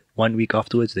encounter, 1 week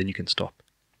afterwards, then you can stop,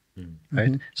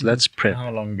 right? So that's PrEP. How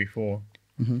long before?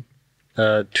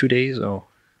 2 days or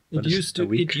it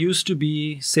used to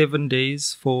be 7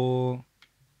 days for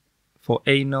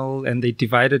anal, and they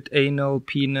divided anal,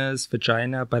 penis,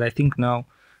 vagina, but I think now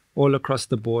all across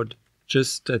the board, I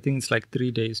think it's like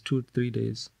 3 days, 2-3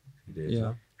 days.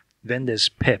 Yeah. Then there's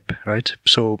PEP, right?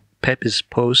 So PEP is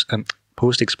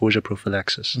post-exposure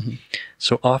prophylaxis.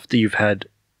 So after you've had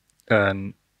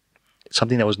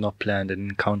something that was not planned, an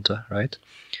encounter, right?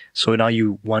 So now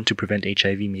you want to prevent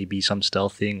HIV, maybe some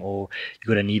stealth thing, or you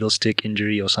got a needle stick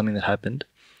injury or something that happened.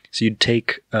 So you'd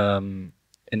take an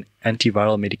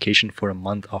antiviral medication for a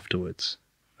month afterwards,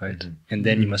 right? And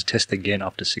then you must test again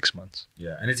after 6 months.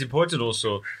 Yeah, and it's important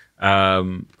also.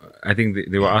 I think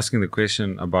they were asking the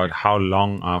question about how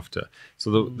long after.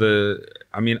 So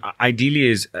ideally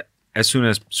is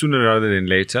sooner rather than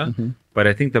later. But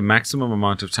I think the maximum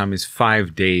amount of time is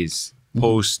 5 days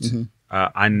post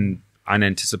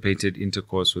unanticipated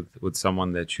intercourse with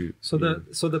someone that you. So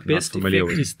the best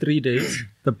effect is 3 days.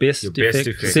 The best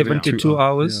effect 72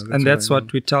 hours, Yeah, and that's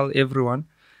what we tell everyone.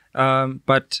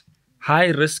 But high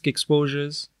risk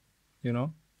exposures,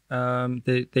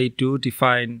 they do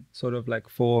define sort of like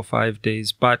 4 or 5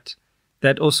 days, but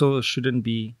that also shouldn't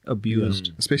be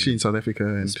abused, Especially in South Africa.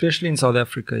 And especially in South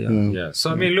Africa. Yeah. Yeah.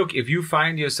 So, I mean, look, if you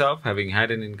find yourself having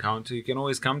had an encounter, you can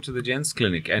always come to the Gents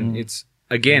Clinic. And it's,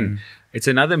 again, it's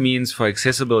another means for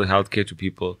accessible healthcare to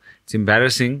people. It's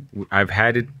embarrassing. I've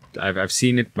had it. I've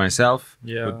seen it myself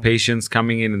with patients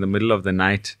coming in the middle of the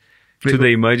night to the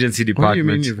emergency what do department.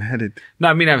 you mean you've had it? No,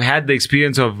 I mean, I've had the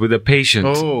experience of with a patient.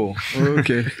 Oh,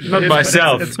 okay. Not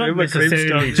myself. It's not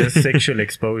necessarily just sexual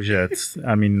exposure. It's,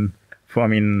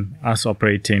 us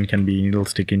operating can be needle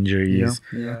stick injuries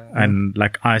and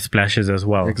like eye splashes as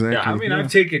well. Exactly. Yeah, I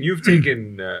mean, you've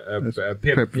taken a PEP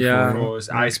PEP for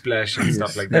eye splash and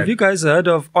stuff like that. Have you guys heard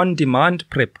of on-demand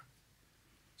PrEP?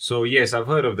 So yes, I've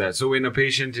heard of that. So when a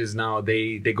patient is now,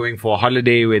 they're going for a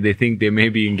holiday where they think they may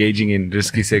be engaging in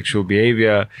risky sexual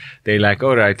behavior, they're like,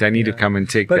 all right, I need to come and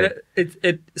take that.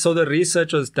 But so the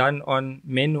research was done on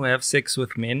men who have sex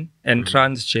with men and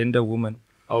transgender women.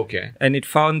 Okay. And it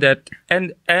found that,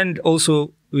 and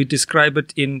also we describe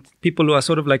it in people who are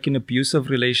sort of like in abusive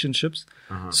relationships.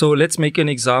 So let's make an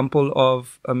example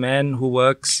of a man who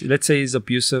works, let's say he's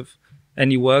abusive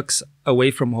and he works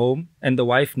away from home and the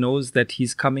wife knows that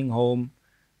he's coming home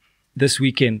this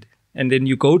weekend. And then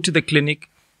you go to the clinic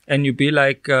and you be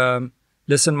like,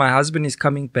 listen, my husband is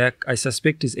coming back. I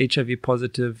suspect he's HIV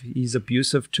positive. He's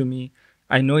abusive to me.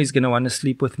 I know he's going to want to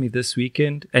sleep with me this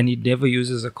weekend and he never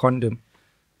uses a condom.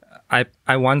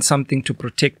 I want something to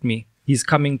protect me. He's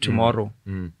coming tomorrow.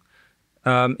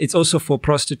 It's also for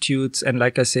prostitutes. And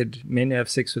like I said, men have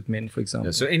sex with men, for example.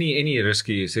 Yeah, so any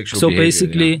risky sexual So behavior.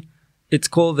 basically, it's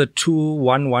called the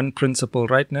 2-1-1 principle,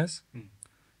 right, Nes?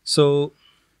 So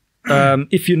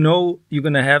if you know you're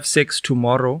going to have sex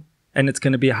tomorrow and it's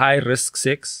going to be high risk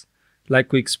sex,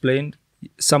 like we explained,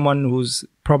 someone who's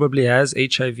probably has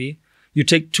HIV, you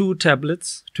take 2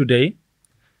 tablets today,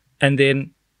 and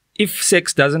then if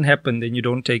sex doesn't happen, then you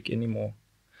don't take any more.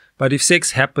 But if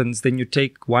sex happens, then you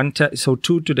take so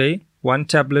 2 today, 1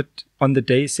 tablet on the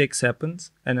day sex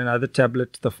happens, and another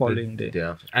tablet the following day.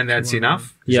 Yeah. And that's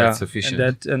enough? Is Yeah, that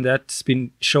sufficient? and that's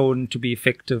been shown to be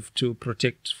effective to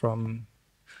protect from.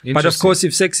 But of Interesting. course,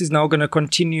 if sex is now going to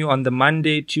continue on the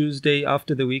Monday, Tuesday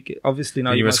after the week, obviously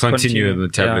now you must continue the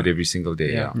tablet Yeah. every single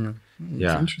day. Yeah.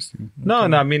 It's interesting. No,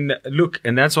 I mean, look,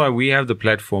 and that's why we have the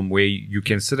platform where you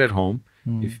can sit at home.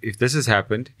 If this has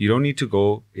happened, you don't need to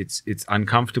go. It's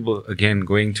uncomfortable again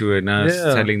going to a nurse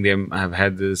telling them I've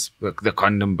had this, the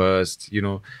condom burst.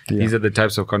 These are the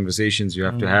types of conversations you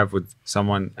have to have with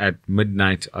someone at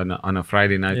midnight on a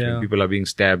Friday night when people are being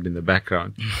stabbed in the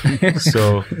background.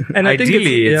 So And I think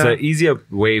ideally, it's yeah. an easier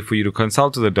way for you to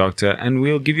consult with a doctor, and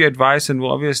we'll give you advice, and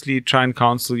we'll obviously try and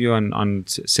counsel you on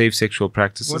safe sexual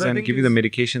practices What I and think give you the is-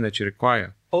 medication that you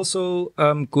require. Also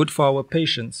good for our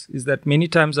patients is that many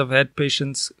times I've had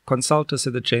patients consult us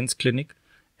at the Gents Clinic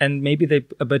and maybe they're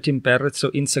a bit embarrassed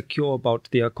or insecure about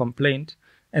their complaint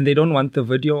and they don't want the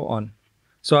video on.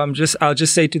 So I'll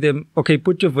just say to them, okay,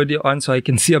 put your video on so I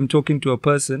can see I'm talking to a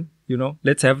person,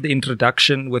 let's have the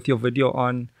introduction with your video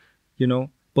on,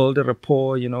 build a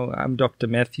rapport, I'm Dr.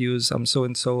 Matthews, I'm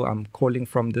so-and-so, I'm calling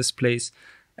from this place.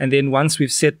 And then once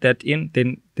we've set that in,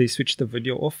 then they switch the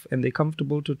video off and they're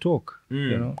comfortable to talk,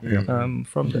 from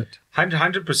that.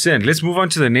 100%. Let's move on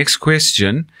to the next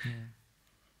question.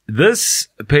 This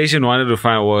patient wanted to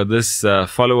find out, or this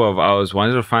follower of ours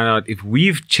wanted to find out if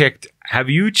have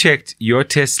you checked your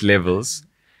test levels,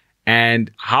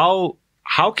 and how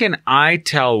can I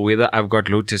tell whether I've got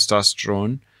low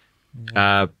testosterone?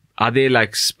 Are there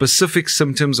like specific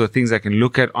symptoms or things I can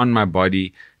look at on my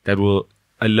body that will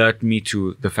alert me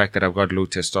to the fact that I've got low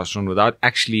testosterone without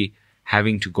actually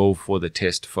having to go for the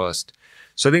test first?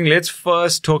 So I think let's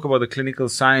first talk about the clinical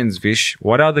signs, Vish.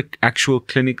 What are the actual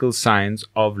clinical signs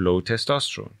of low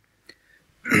testosterone?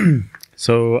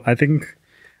 So I think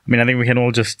we can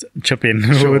all just chip in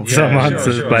with some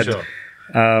answers, but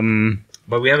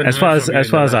But we haven't. as far as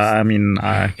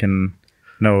I can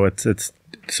know, it's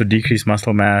so decreased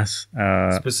muscle mass.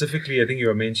 Specifically, I think you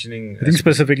were mentioning. I think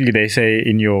specifically they say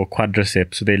in your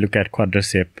quadricep, so they look at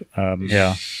quadricep.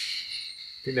 Yeah.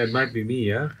 I think that might be me.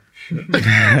 Yeah.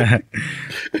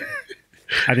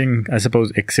 I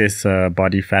suppose excess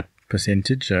body fat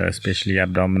percentage, especially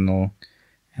abdominal,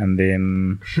 and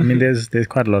then there's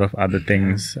quite a lot of other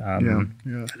things. Yeah.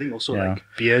 I think also like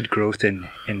beard growth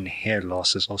and hair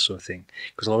loss is also a thing,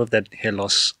 because a lot of that hair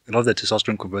loss, a lot of that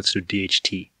testosterone converts to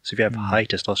DHT. So if you have high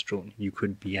testosterone, you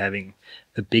could be having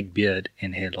a big beard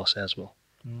and hair loss as well.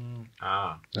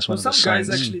 That's one of the Some guys signs.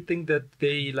 actually think that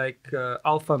they like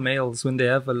alpha males when they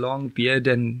have a long beard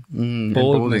and And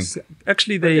baldness.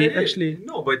 Actually,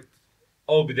 No, but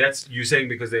that's you saying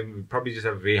because they probably just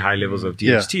have very high levels of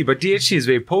DHT. But DHT is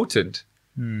very potent.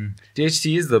 THT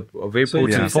is the very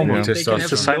potent form of they can have testosterone.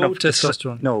 It's a sign low of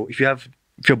testosterone. No, if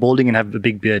you're balding and have a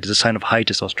big beard, it's a sign of high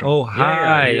testosterone. Oh,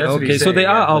 hi. that's what Okay, he's so they saying,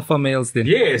 are yeah. alpha males then.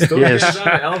 Yes, those Yes. guys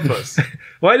are alphas.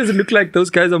 Why does it look like those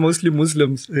guys are mostly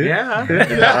Muslims? Yeah.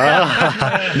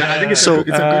 No, I think it's So, a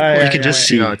good point. you can just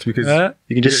see. Yeah, it's because Huh?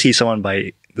 You can just see someone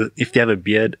by if they have a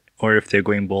beard or if they're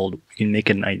going bald. You can make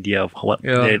an idea of what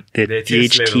Yeah. their Their test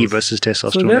THT levels. versus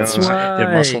testosterone, So that's levels, why-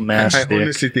 their muscle mass. I their-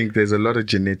 honestly think there's a lot of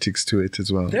genetics to it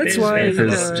as well. That's why.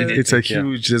 Because it's a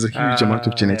huge, there's a huge amount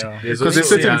of genetics. yeah. There's Because there's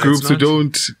also- certain yeah, groups it's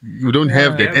who don't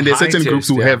have They that, have and there's high certain groups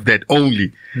test, who yeah. have that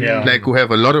only, Yeah. like who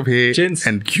have a lot of hair Gents.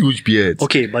 and huge beards.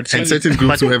 Okay, but and certain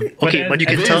groups who have okay, but you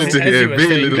can as tell. you little were hair, very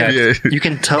saying little that, beard. You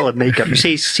can tell at makeup. You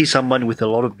see someone with a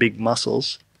lot of big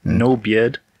muscles, no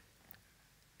beard,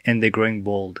 and they're growing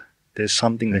bald. There's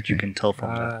something that you can tell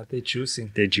from that. They're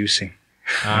juicing. They're juicing,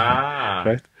 Ah.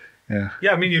 right? Yeah.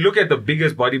 Yeah, I mean, you look at the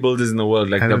biggest bodybuilders in the world,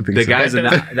 like I the, don't think the so. guys in the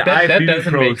that IFBB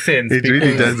doesn't pros. make sense. It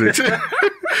really because- doesn't.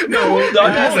 No,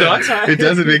 not. It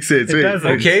doesn't make sense. It Wait.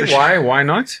 doesn't. Okay, why? Why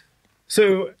not?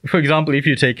 So, for example, if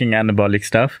you're taking anabolic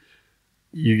stuff,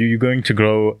 you're going to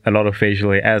grow a lot of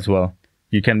facial hair as well.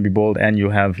 You can be bald and you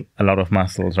have a lot of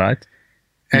muscles, right?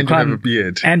 And you have a can't-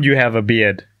 beard. And you have a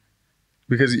beard.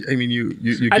 Because, I mean, you're I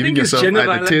giving think he's, yourself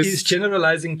either he's test.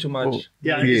 generalizing too much. Oh,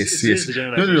 Yeah, yes, it yes. is the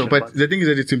No, generalization, but the thing is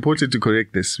that it's important to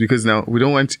correct this because now we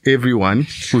don't want everyone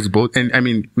who's bold. And I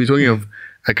mean, we're talking of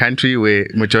a country where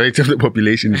majority of the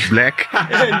population is black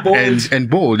And bald. and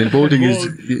bald. And balding is,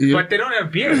 But they don't have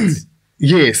beards.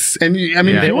 yes. And I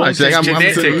mean, Yeah. if you watch, like, It's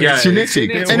genetic, yeah. it's genetic.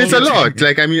 It's And it's a lot.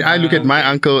 Like, I mean, I look at my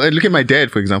uncle, I look at my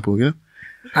dad, for example, you know.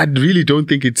 I really don't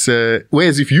think it's,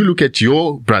 whereas if you look at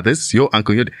your brothers, your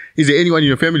uncle, is there anyone in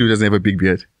your family who doesn't have a big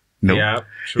beard? No. Yeah,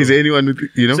 true. Is there anyone who,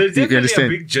 you know, So it's you definitely a understand?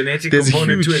 big genetic There's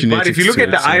component to huge it. But if you look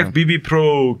genetics at the to it, IFBB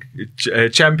Pro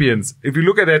champions, if you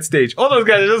look at that stage, all those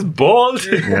guys are just bald.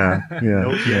 Yeah,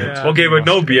 yeah. Yeah. Okay, but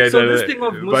no beard. So this thing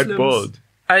of but Muslims, bald.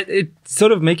 it's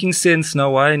sort of making sense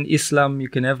now why in Islam you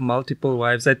can have multiple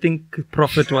wives. I think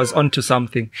Prophet was onto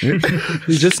something.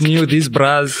 He just knew these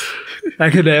bras are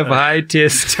going to have high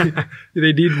test.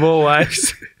 They need more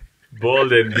wives.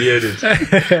 Bald and bearded.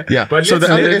 Yeah. But So the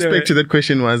let's- other let's- aspect to that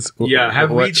question was, Yeah,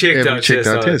 have we checked our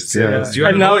tests? Yeah. Do you want And to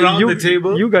go now around the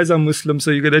table? you guys are Muslim,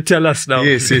 so you're going to tell us now.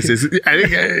 Yes. I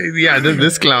think, yeah,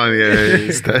 this clown,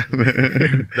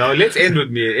 Now let's end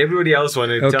with me. Everybody else want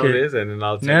to tell Okay. this, and then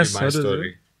I'll tell Yes, you my what is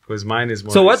story because mine is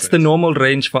more. So what's the recent. normal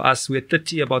range for us? We're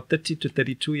about 30 to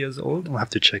 32 years old. I'll have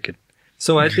to check it.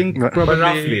 So I think But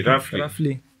probably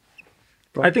roughly.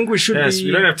 I think we should Yes, be.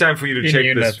 we don't have time for you to In check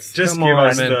units. this. Just Come give on,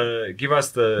 us man. give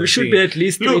us the. We should thing. be at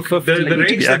least Look. 350. The range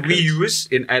be that we accurate. use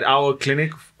at our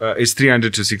clinic is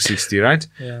 300 to 660, right?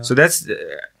 Yeah. So that's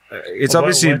it's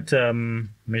obviously. What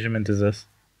measurement is this?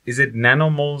 Is it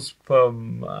nanomoles per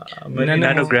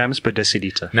Nanograms per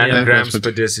deciliter. nanograms Yeah.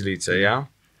 per deciliter? Yeah.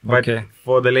 But Okay.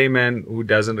 for the layman who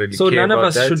doesn't really So care none of about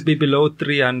us that, should be below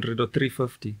 300 or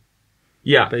 350.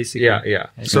 yeah, basically. yeah.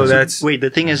 So that's Wait, the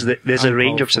thing is that there's a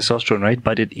range of testosterone, right?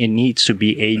 But it needs to be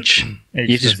age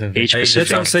specific. age That's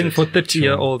specific. what I'm saying for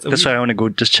 30-year-olds. That's why I want to go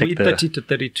just check we the. 30 to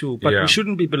 32, but Yeah. we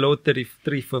shouldn't be below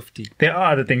 350. There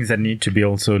are other things that need to be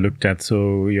also looked at.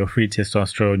 So your free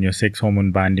testosterone, your sex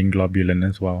hormone binding globulin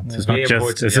as well. So it's not Very just,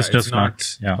 important, it's yeah. just It's not,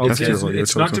 not- yeah. Okay.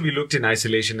 it's not to be looked in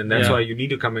isolation, and that's Yeah. why you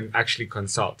need to come and actually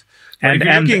consult. But And, if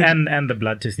you're and, looking- and the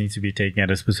blood test needs to be taken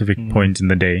at a specific point in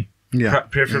the day. Yeah.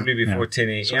 preferably before 10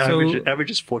 a.m. So So-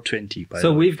 average is 420. By So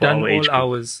the way, we've for done our age all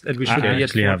group. hours, and we I should be at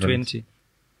actually haven't. 420.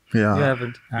 Yeah. You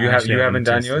haven't. you haven't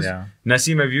done tested, yours. Yeah.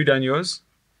 Naseem, have you done yours?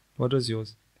 What was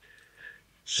yours?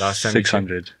 Last time you checked?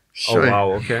 600. Oh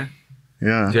wow, okay.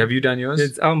 Yeah. Have you done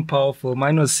yours? I'm powerful.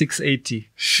 Mine was 680.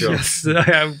 Sure. Yes,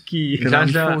 I am key. Because I'm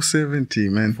Janja- 470,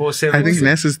 man. 470. I think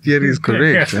NASA's theory is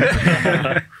correct.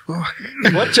 huh?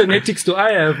 What genetics do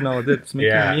I have now that's making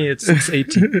Yeah. me at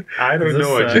 680? I don't Is know this,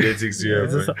 what uh, genetics you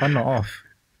Is have. this on or off?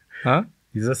 Huh?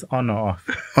 Is this on or off?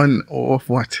 On or off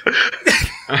what?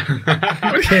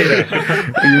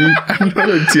 I'm not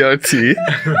on TRT.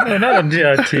 No, not on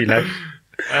GRT. Like,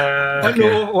 Oh,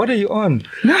 no, what are you on?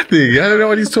 Nothing. I don't know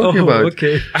what he's talking about.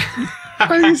 Okay.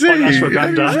 What are you saying?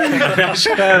 ashwagandha.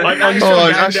 Oh,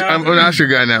 I'm on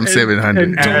ashwagandha. I'm 700.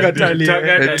 and Tungatali.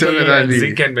 Tungatali.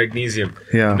 Zinc and magnesium.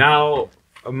 Yeah. Now,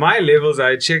 my levels,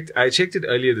 I checked it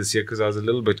earlier this year because I was a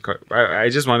little bit, I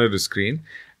just wanted to screen.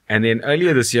 And then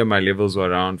earlier this year, my levels were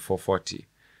around 440.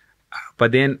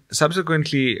 But then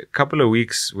subsequently, a couple of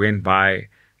weeks went by,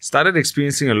 started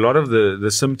experiencing a lot of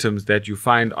the symptoms that you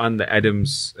find on the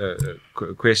Adams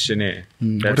questionnaire.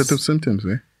 What are the symptoms,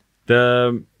 eh?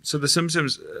 so the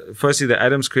symptoms, firstly, the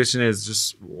Adams questionnaire is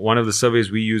just one of the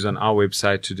surveys we use on our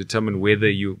website to determine whether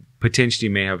you potentially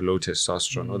may have low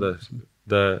testosterone or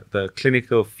the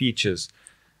clinical features.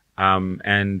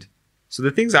 And so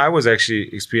the things I was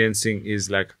actually experiencing is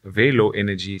like very low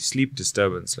energy, sleep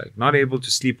disturbance, like not able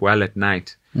to sleep well at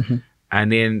night.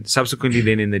 And then subsequently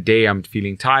then in the day, I'm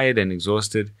feeling tired and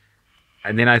exhausted.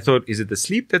 And then I thought, is it the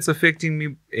sleep that's affecting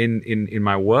me in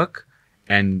my work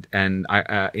and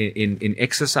I in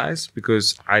exercise?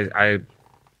 Because I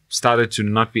started to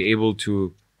not be able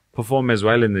to perform as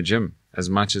well in the gym as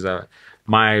much as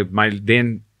my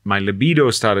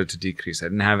libido started to decrease. I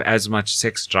didn't have as much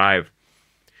sex drive.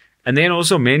 And then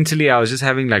also mentally, I was just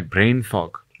having like brain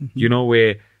fog, you know,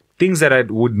 where things that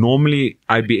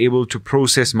I'd be able to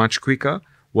process much quicker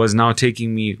was now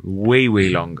taking me way, way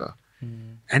longer.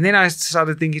 And then I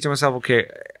started thinking to myself, okay,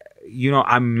 you know,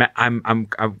 I'm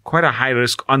quite a high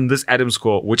risk on this Adams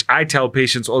score, which I tell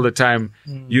patients all the time,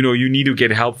 you know, you need to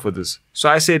get help for this. So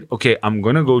I said, okay, I'm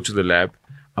going to go to the lab.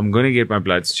 I'm going to get my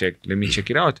bloods checked. Let me check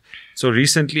it out. So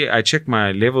recently I checked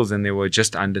my levels and they were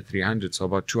just under 300. So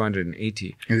about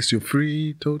 280. And this is your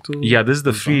free total? Yeah, this is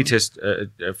the free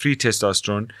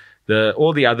testosterone.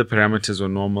 All the other parameters were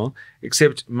normal,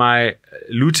 except my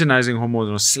luteinizing hormones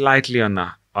were slightly on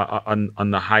the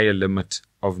higher limit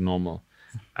of normal.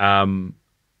 I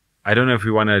don't know if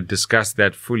we want to discuss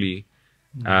that fully,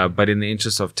 but in the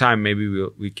interest of time, maybe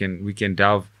we can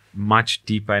delve much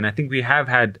deeper. And I think we have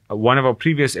had one of our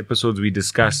previous episodes, we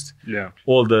discussed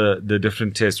all the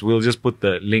different tests. We'll just put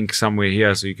the link somewhere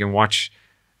here so you can watch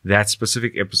that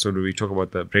specific episode where we talk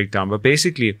about the breakdown. But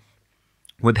basically,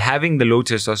 with having the low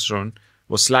testosterone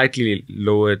or slightly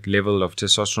lowered level of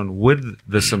testosterone with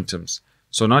the symptoms,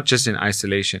 so not just in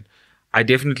isolation, I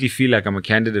definitely feel like I'm a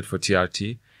candidate for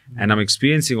TRT and I'm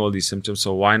experiencing all these symptoms.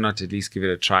 So why not at least give it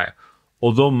a try?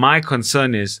 Although my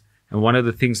concern is, and one of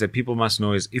the things that people must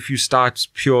know is if you start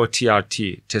pure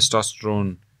TRT,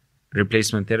 testosterone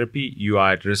replacement therapy, you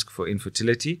are at risk for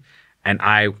infertility. And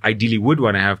I ideally would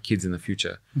want to have kids in the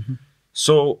future.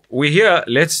 So we're here,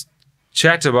 let's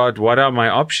chat about what are my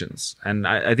options. And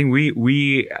I think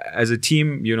we as a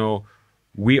team, you know,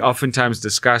 we oftentimes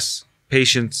discuss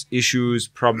patients' issues,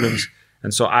 problems.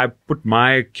 And so I put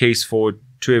my case forward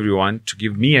to everyone to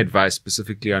give me advice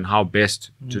specifically on how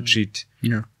best to treat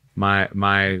my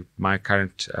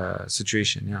current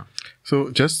situation. Yeah.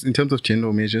 So just in terms of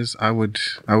general measures, I would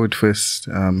first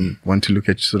want to look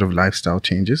at sort of lifestyle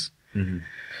changes.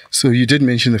 So you did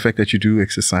mention the fact that you do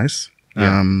exercise.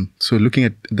 So looking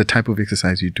at the type of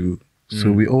exercise you do.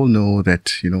 So we all know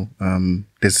that, you know,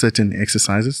 there's certain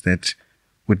exercises that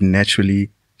would naturally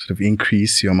sort of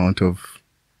increase your amount of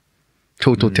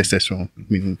total testosterone,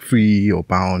 meaning free or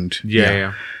bound.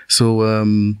 So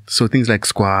so things like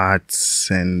squats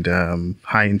and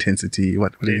high intensity,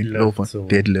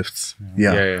 deadlifts.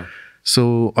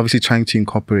 So obviously trying to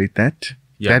incorporate that.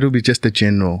 That would be just the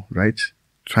general, right?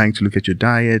 Trying to look at your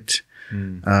diet,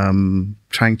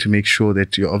 trying to make sure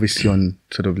that you're obviously on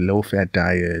sort of low fat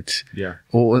diet,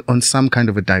 or on some kind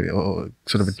of a diet or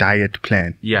sort of a diet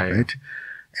plan, right?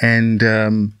 And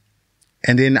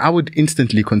then I would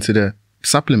instantly consider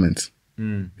supplements.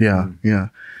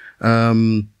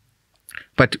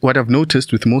 But what I've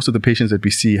noticed with most of the patients that we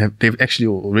see, they've actually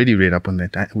already read up on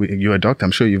that. You're a doctor.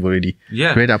 I'm sure you've already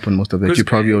read up on most of that. You're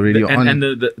probably already on. And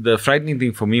the frightening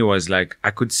thing for me was like, I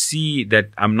could see that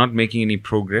I'm not making any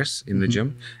progress in the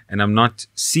gym and I'm not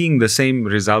seeing the same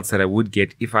results that I would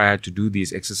get if I had to do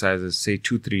these exercises, say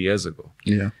 2-3 years ago.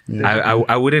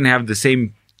 I wouldn't have the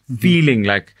same feeling.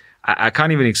 Like, I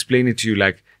can't even explain it to you.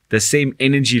 Like, the same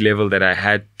energy level that I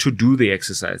had to do the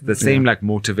exercise, the same like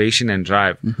motivation and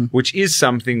drive, which is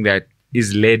something that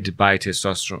is led by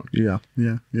testosterone.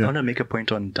 I want to make a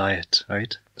point on diet,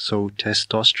 right? So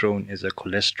testosterone is a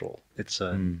cholesterol. It's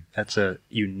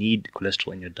you need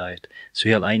cholesterol in your diet. So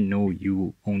I know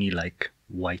you only like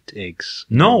white eggs.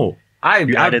 No.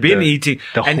 I've been eating,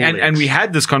 and we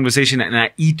had this conversation, and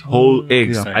I eat whole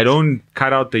eggs. I don't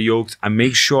cut out the yolks. I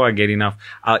make sure I get enough.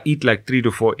 I'll eat like 3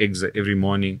 to 4 eggs every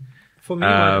morning. For me,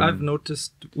 what I've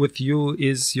noticed with you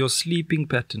is your sleeping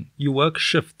pattern. You work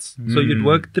shifts. So you'd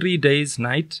work 3 days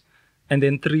night and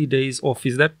then 3 days off.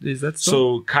 Is that so?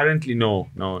 So currently,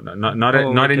 not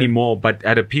anymore. But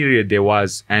at a period there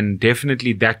was, and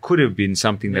definitely that could have been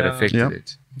something that affected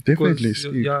it. Definitely.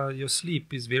 Your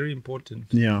sleep is very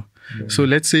important. So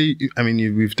let's say, I mean,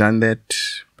 we've done that.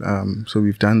 So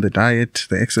we've done the diet,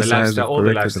 the exercise, the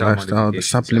lifestyle, the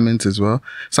supplements as well.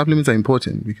 Supplements are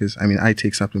important because, I mean, I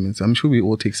take supplements. I'm sure we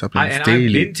all take supplements daily.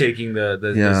 I've been taking the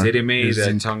ZMA,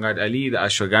 the Tongat Ali, the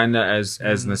ashwagandha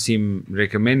as Naseem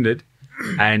recommended.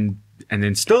 And and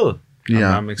then still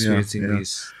Yeah, I'm experiencing yeah.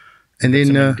 these. And then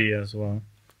Vitamin D as well.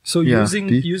 So Yeah,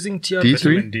 using TRT, D3?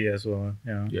 Vitamin D as well.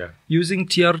 Yeah. Yeah. using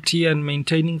TRT and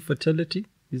maintaining fertility,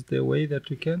 is there a way that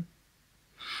we can?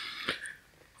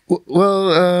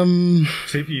 well,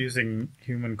 So if you're using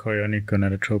human chorionic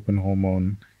gonadotropin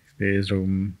hormone, there is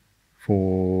room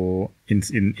for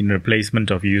in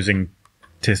replacement of using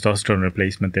testosterone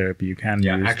replacement therapy, you can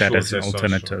use that actual as an testosterone.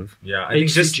 alternative. Yeah, I think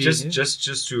HCG,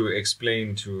 just to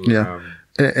explain to Yeah.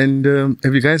 And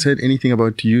have you guys heard anything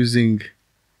about using?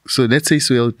 So let's say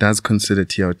Suel does consider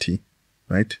TRT,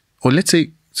 right? Or let's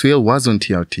say Suel was on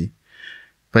TRT,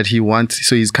 but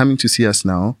he's coming to see us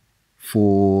now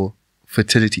for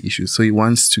fertility issues. So he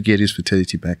wants to get his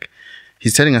fertility back.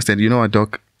 He's telling us that, you know what,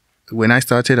 doc, when I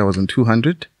started, I was on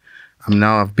 200.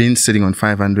 I've been sitting on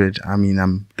 500. I mean,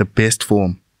 I'm the best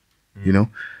form, you know?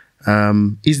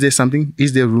 Is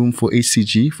there room for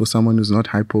HCG for someone who's not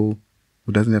who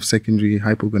doesn't have secondary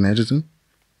hypogonadism?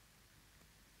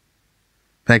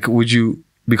 Like,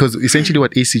 because essentially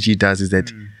what HCG does is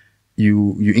that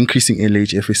you're increasing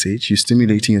LH, FSH, you're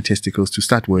stimulating your testicles to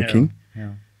start working.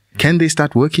 Yeah. Can they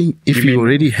start working if You you mean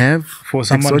already have For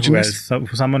someone exogenous?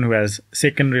 for someone who has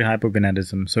secondary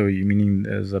hypogonadism, so you meaning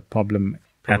there's a problem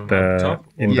at At the the top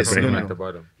in or the Yes, the brain. problem no, at the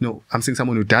bottom. No, I'm saying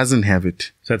someone who doesn't have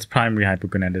it. So it's primary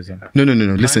hypogonadism. No.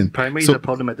 Listen. Primary So- is a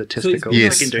problem at the testicle.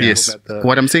 Yes, secondary yes. problem at the,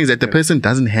 What I'm saying is that the person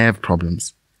doesn't have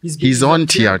problems. He's on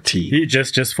TRT. He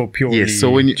just for purely Yes.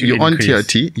 So when to you're on increase.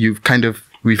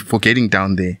 TRT, we're getting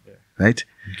down there, right?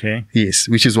 Okay. Yes,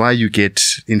 which is why you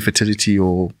get infertility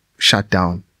or shut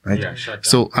down, right? Yeah, shut down.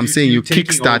 So I'm saying you're taking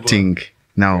kickstarting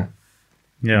now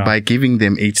Yeah. by giving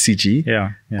them HCG,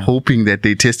 yeah. hoping that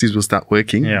their testes will start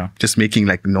working, Yeah. just making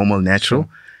like normal, natural,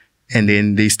 and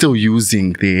then they're still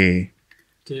using the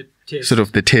sort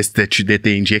of the test that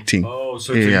they're injecting Oh,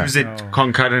 so Yeah. to use it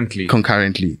concurrently.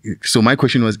 concurrently. So my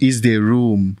question was, is there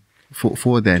room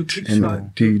for that? kickstart.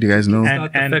 And do you guys know?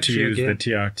 Start the And to factory use the again.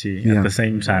 TRT Yeah. at the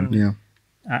same time. Yeah.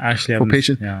 I actually For haven't-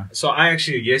 patient- Yeah. So I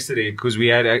actually yesterday, because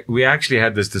we actually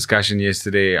had this discussion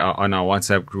yesterday on our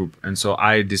WhatsApp group, and so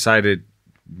I decided,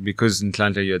 because in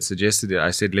Atlanta you had suggested it,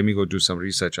 I said let me go do some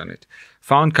research on it.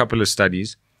 Found a couple of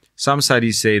studies. Some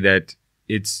studies say that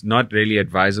it's not really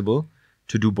advisable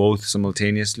to do both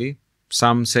simultaneously.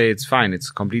 Some say it's fine, it's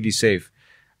completely safe.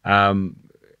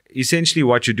 Essentially,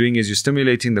 what you're doing is you're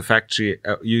stimulating the factory.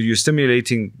 You're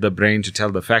stimulating the brain to tell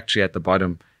the factory at the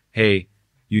bottom, hey,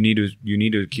 you need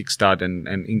to kickstart and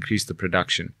increase the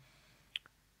production.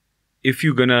 If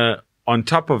you're gonna, on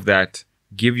top of that,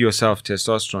 give yourself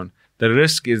testosterone, the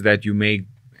risk is that you may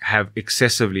have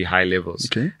excessively high levels,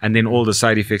 Okay. and then all the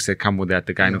side effects that come with that,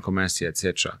 the gynecomastia,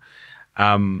 etc.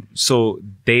 So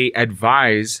they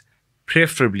advise,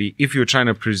 preferably, if you're trying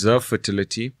to preserve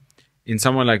fertility, in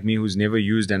someone like me who's never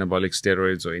used anabolic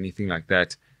steroids or anything like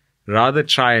that, rather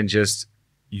try and just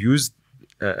use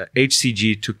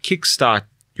HCG to kickstart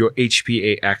your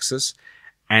HPA axis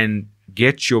and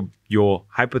get your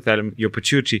hypothalamus, your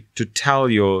pituitary, to tell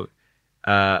your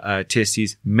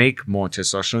testes, make more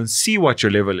testosterone, see what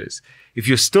your level is. If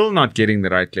you're still not getting the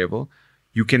right level,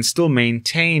 you can still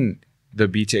maintain the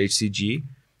beta HCG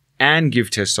and give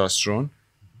testosterone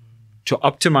to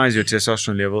optimize your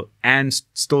testosterone level and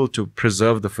still to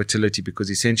preserve the fertility, because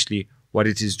essentially what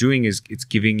it is doing is it's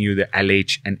giving you the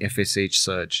LH and FSH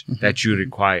surge that you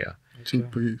require. Yeah.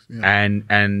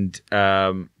 And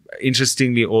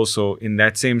interestingly, also in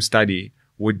that same study,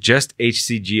 with just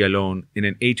HCG alone in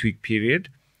an 8-week period,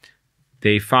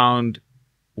 they found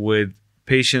with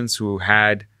patients who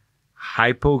had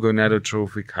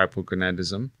hypogonadotrophic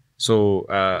hypogonadism, so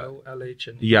Low LH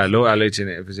and low LH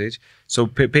and FSH, so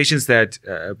patients that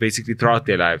basically throughout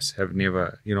their lives have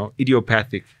never,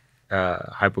 idiopathic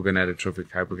hypogonadotrophic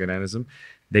hypogonadism.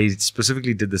 They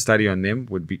specifically did the study on them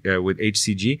with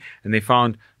HCG, and they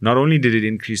found not only did it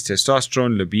increase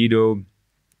testosterone, libido,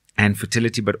 and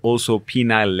fertility, but also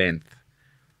penile length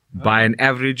by an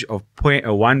average of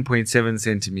 1.7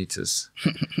 centimeters.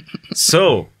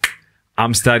 So,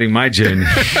 I'm starting my journey.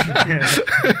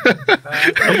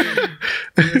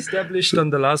 We established on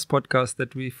the last podcast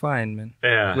that we fine, man.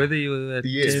 Yeah. Whether you at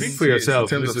Yes. 10, Speak for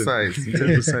yourself. In terms of Listen.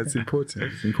 size, it's important.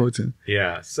 It's important.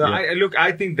 Yeah. So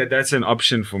I think that that's an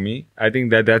option for me. I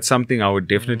think that that's something I would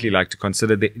definitely like to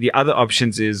consider. The other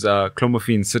options is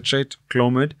clomiphene citrate,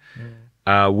 Clomid,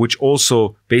 which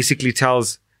also basically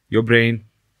tells your brain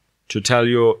to tell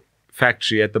your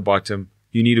factory at the bottom,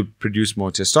 you need to produce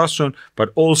more testosterone,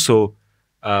 but also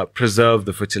preserve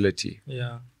the fertility.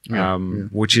 yeah.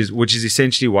 Which is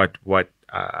essentially what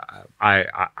I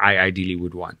ideally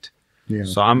would want. Yeah.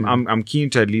 So I'm keen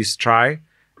to at least try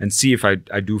and see if I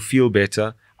do feel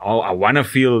better. I want to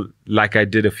feel like I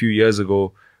did a few years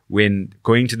ago when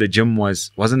going to the gym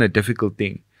wasn't a difficult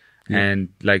thing. And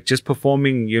like just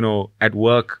performing, at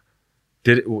work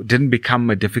didn't become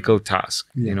a difficult task,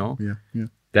 Yeah.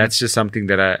 That's just something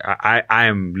that I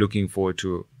am looking forward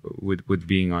to with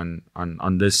being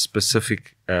on this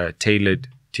specific tailored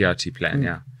TRT plan.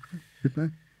 Yeah. Good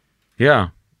man. Yeah.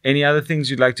 Any other things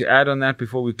you'd like to add on that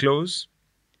before we close?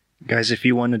 Guys, if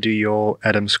you want to do your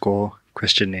Adam score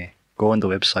questionnaire, go on the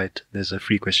website. There's a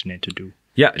free questionnaire to do.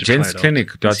 Yeah, to try it out. See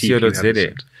if you have gentsclinic.co.za.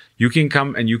 the You can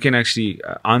come and you can actually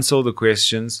answer all the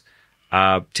questions.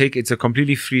 It's a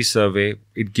completely free survey.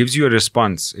 It gives you a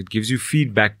response. It gives you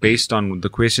feedback based on the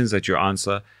questions that you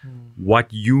answer,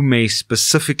 what you may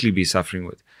specifically be suffering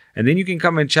with. And then you can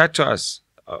come and chat to us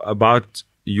about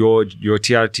your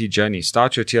TRT journey.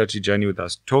 Start your TRT journey with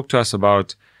us. Talk to us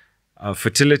about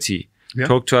fertility. Yeah.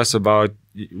 Talk to us about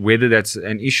whether that's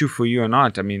an issue for you or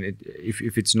not. I mean,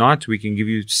 if it's not, we can give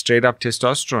you straight up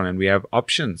testosterone, and we have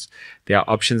options. There are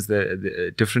options,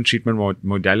 the different treatment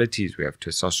modalities. We have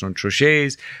testosterone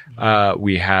trochets.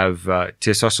 We have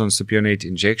testosterone cypionate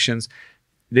injections.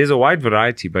 There's a wide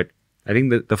variety, but I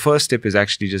think that the first step is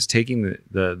actually just taking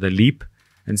the leap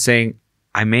and saying,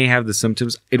 I may have the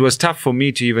symptoms. It was tough for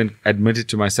me to even admit it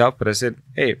to myself, but I said,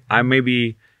 hey, I may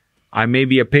be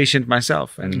a patient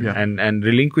myself, and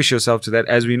relinquish yourself to that.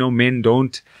 As we know, men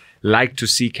don't like to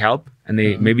seek help, and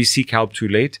they maybe seek help too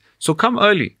late. So come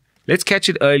early. Let's catch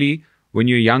it early when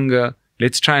you're younger.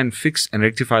 Let's try and fix and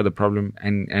rectify the problem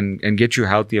and get you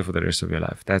healthier for the rest of your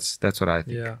life. That's what I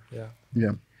think. Yeah.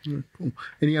 Cool.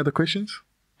 Any other questions?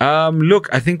 Look,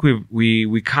 I think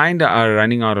we kind of are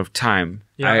running out of time.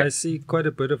 Yeah, I see quite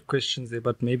a bit of questions there,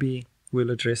 but maybe we'll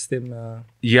address them.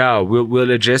 Yeah, we'll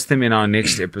address them in our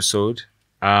next episode.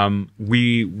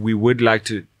 We would like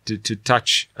to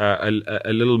touch a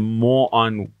little more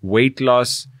on weight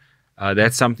loss.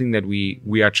 That's something that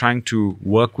we are trying to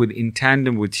work with in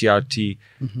tandem with TRT,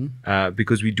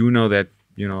 because we do know that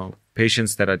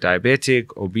patients that are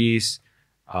diabetic, obese,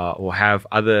 or have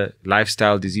other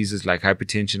lifestyle diseases like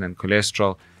hypertension and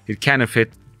cholesterol, it can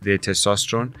affect their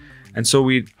testosterone, and so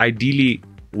we ideally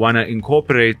want to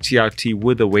incorporate TRT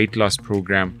with a weight loss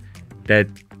program that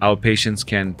our patients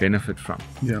can benefit from.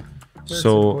 Yeah.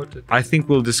 So I think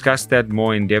we'll discuss that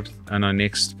more in depth on our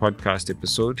next podcast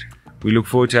episode. We look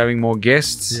forward to having more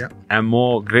guests and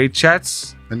more great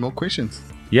chats. And more questions.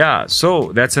 Yeah,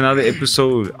 so that's another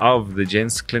episode of the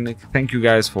Gents Clinic. Thank you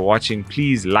guys for watching.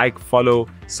 Please like, follow,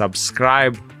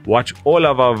 subscribe, watch all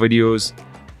of our videos,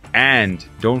 and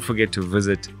don't forget to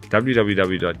visit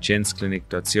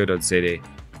www.gentsclinic.co.za.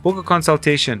 Book a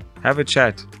consultation, have a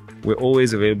chat. We're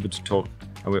always available to talk,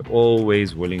 and we're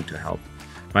always willing to help.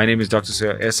 My name is Dr.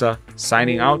 Soya Essa,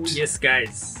 signing out. Yes,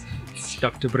 guys. It's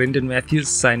Dr. Brendan Matthews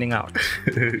signing out.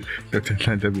 Dr.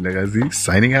 Nanda Bilagazi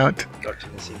signing out. Dr.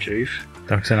 Nassim Sharif.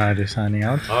 Dr. Naidu signing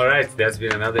out. All right, that's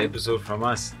been another episode from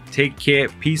us. Take care,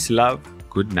 peace, love,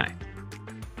 good night.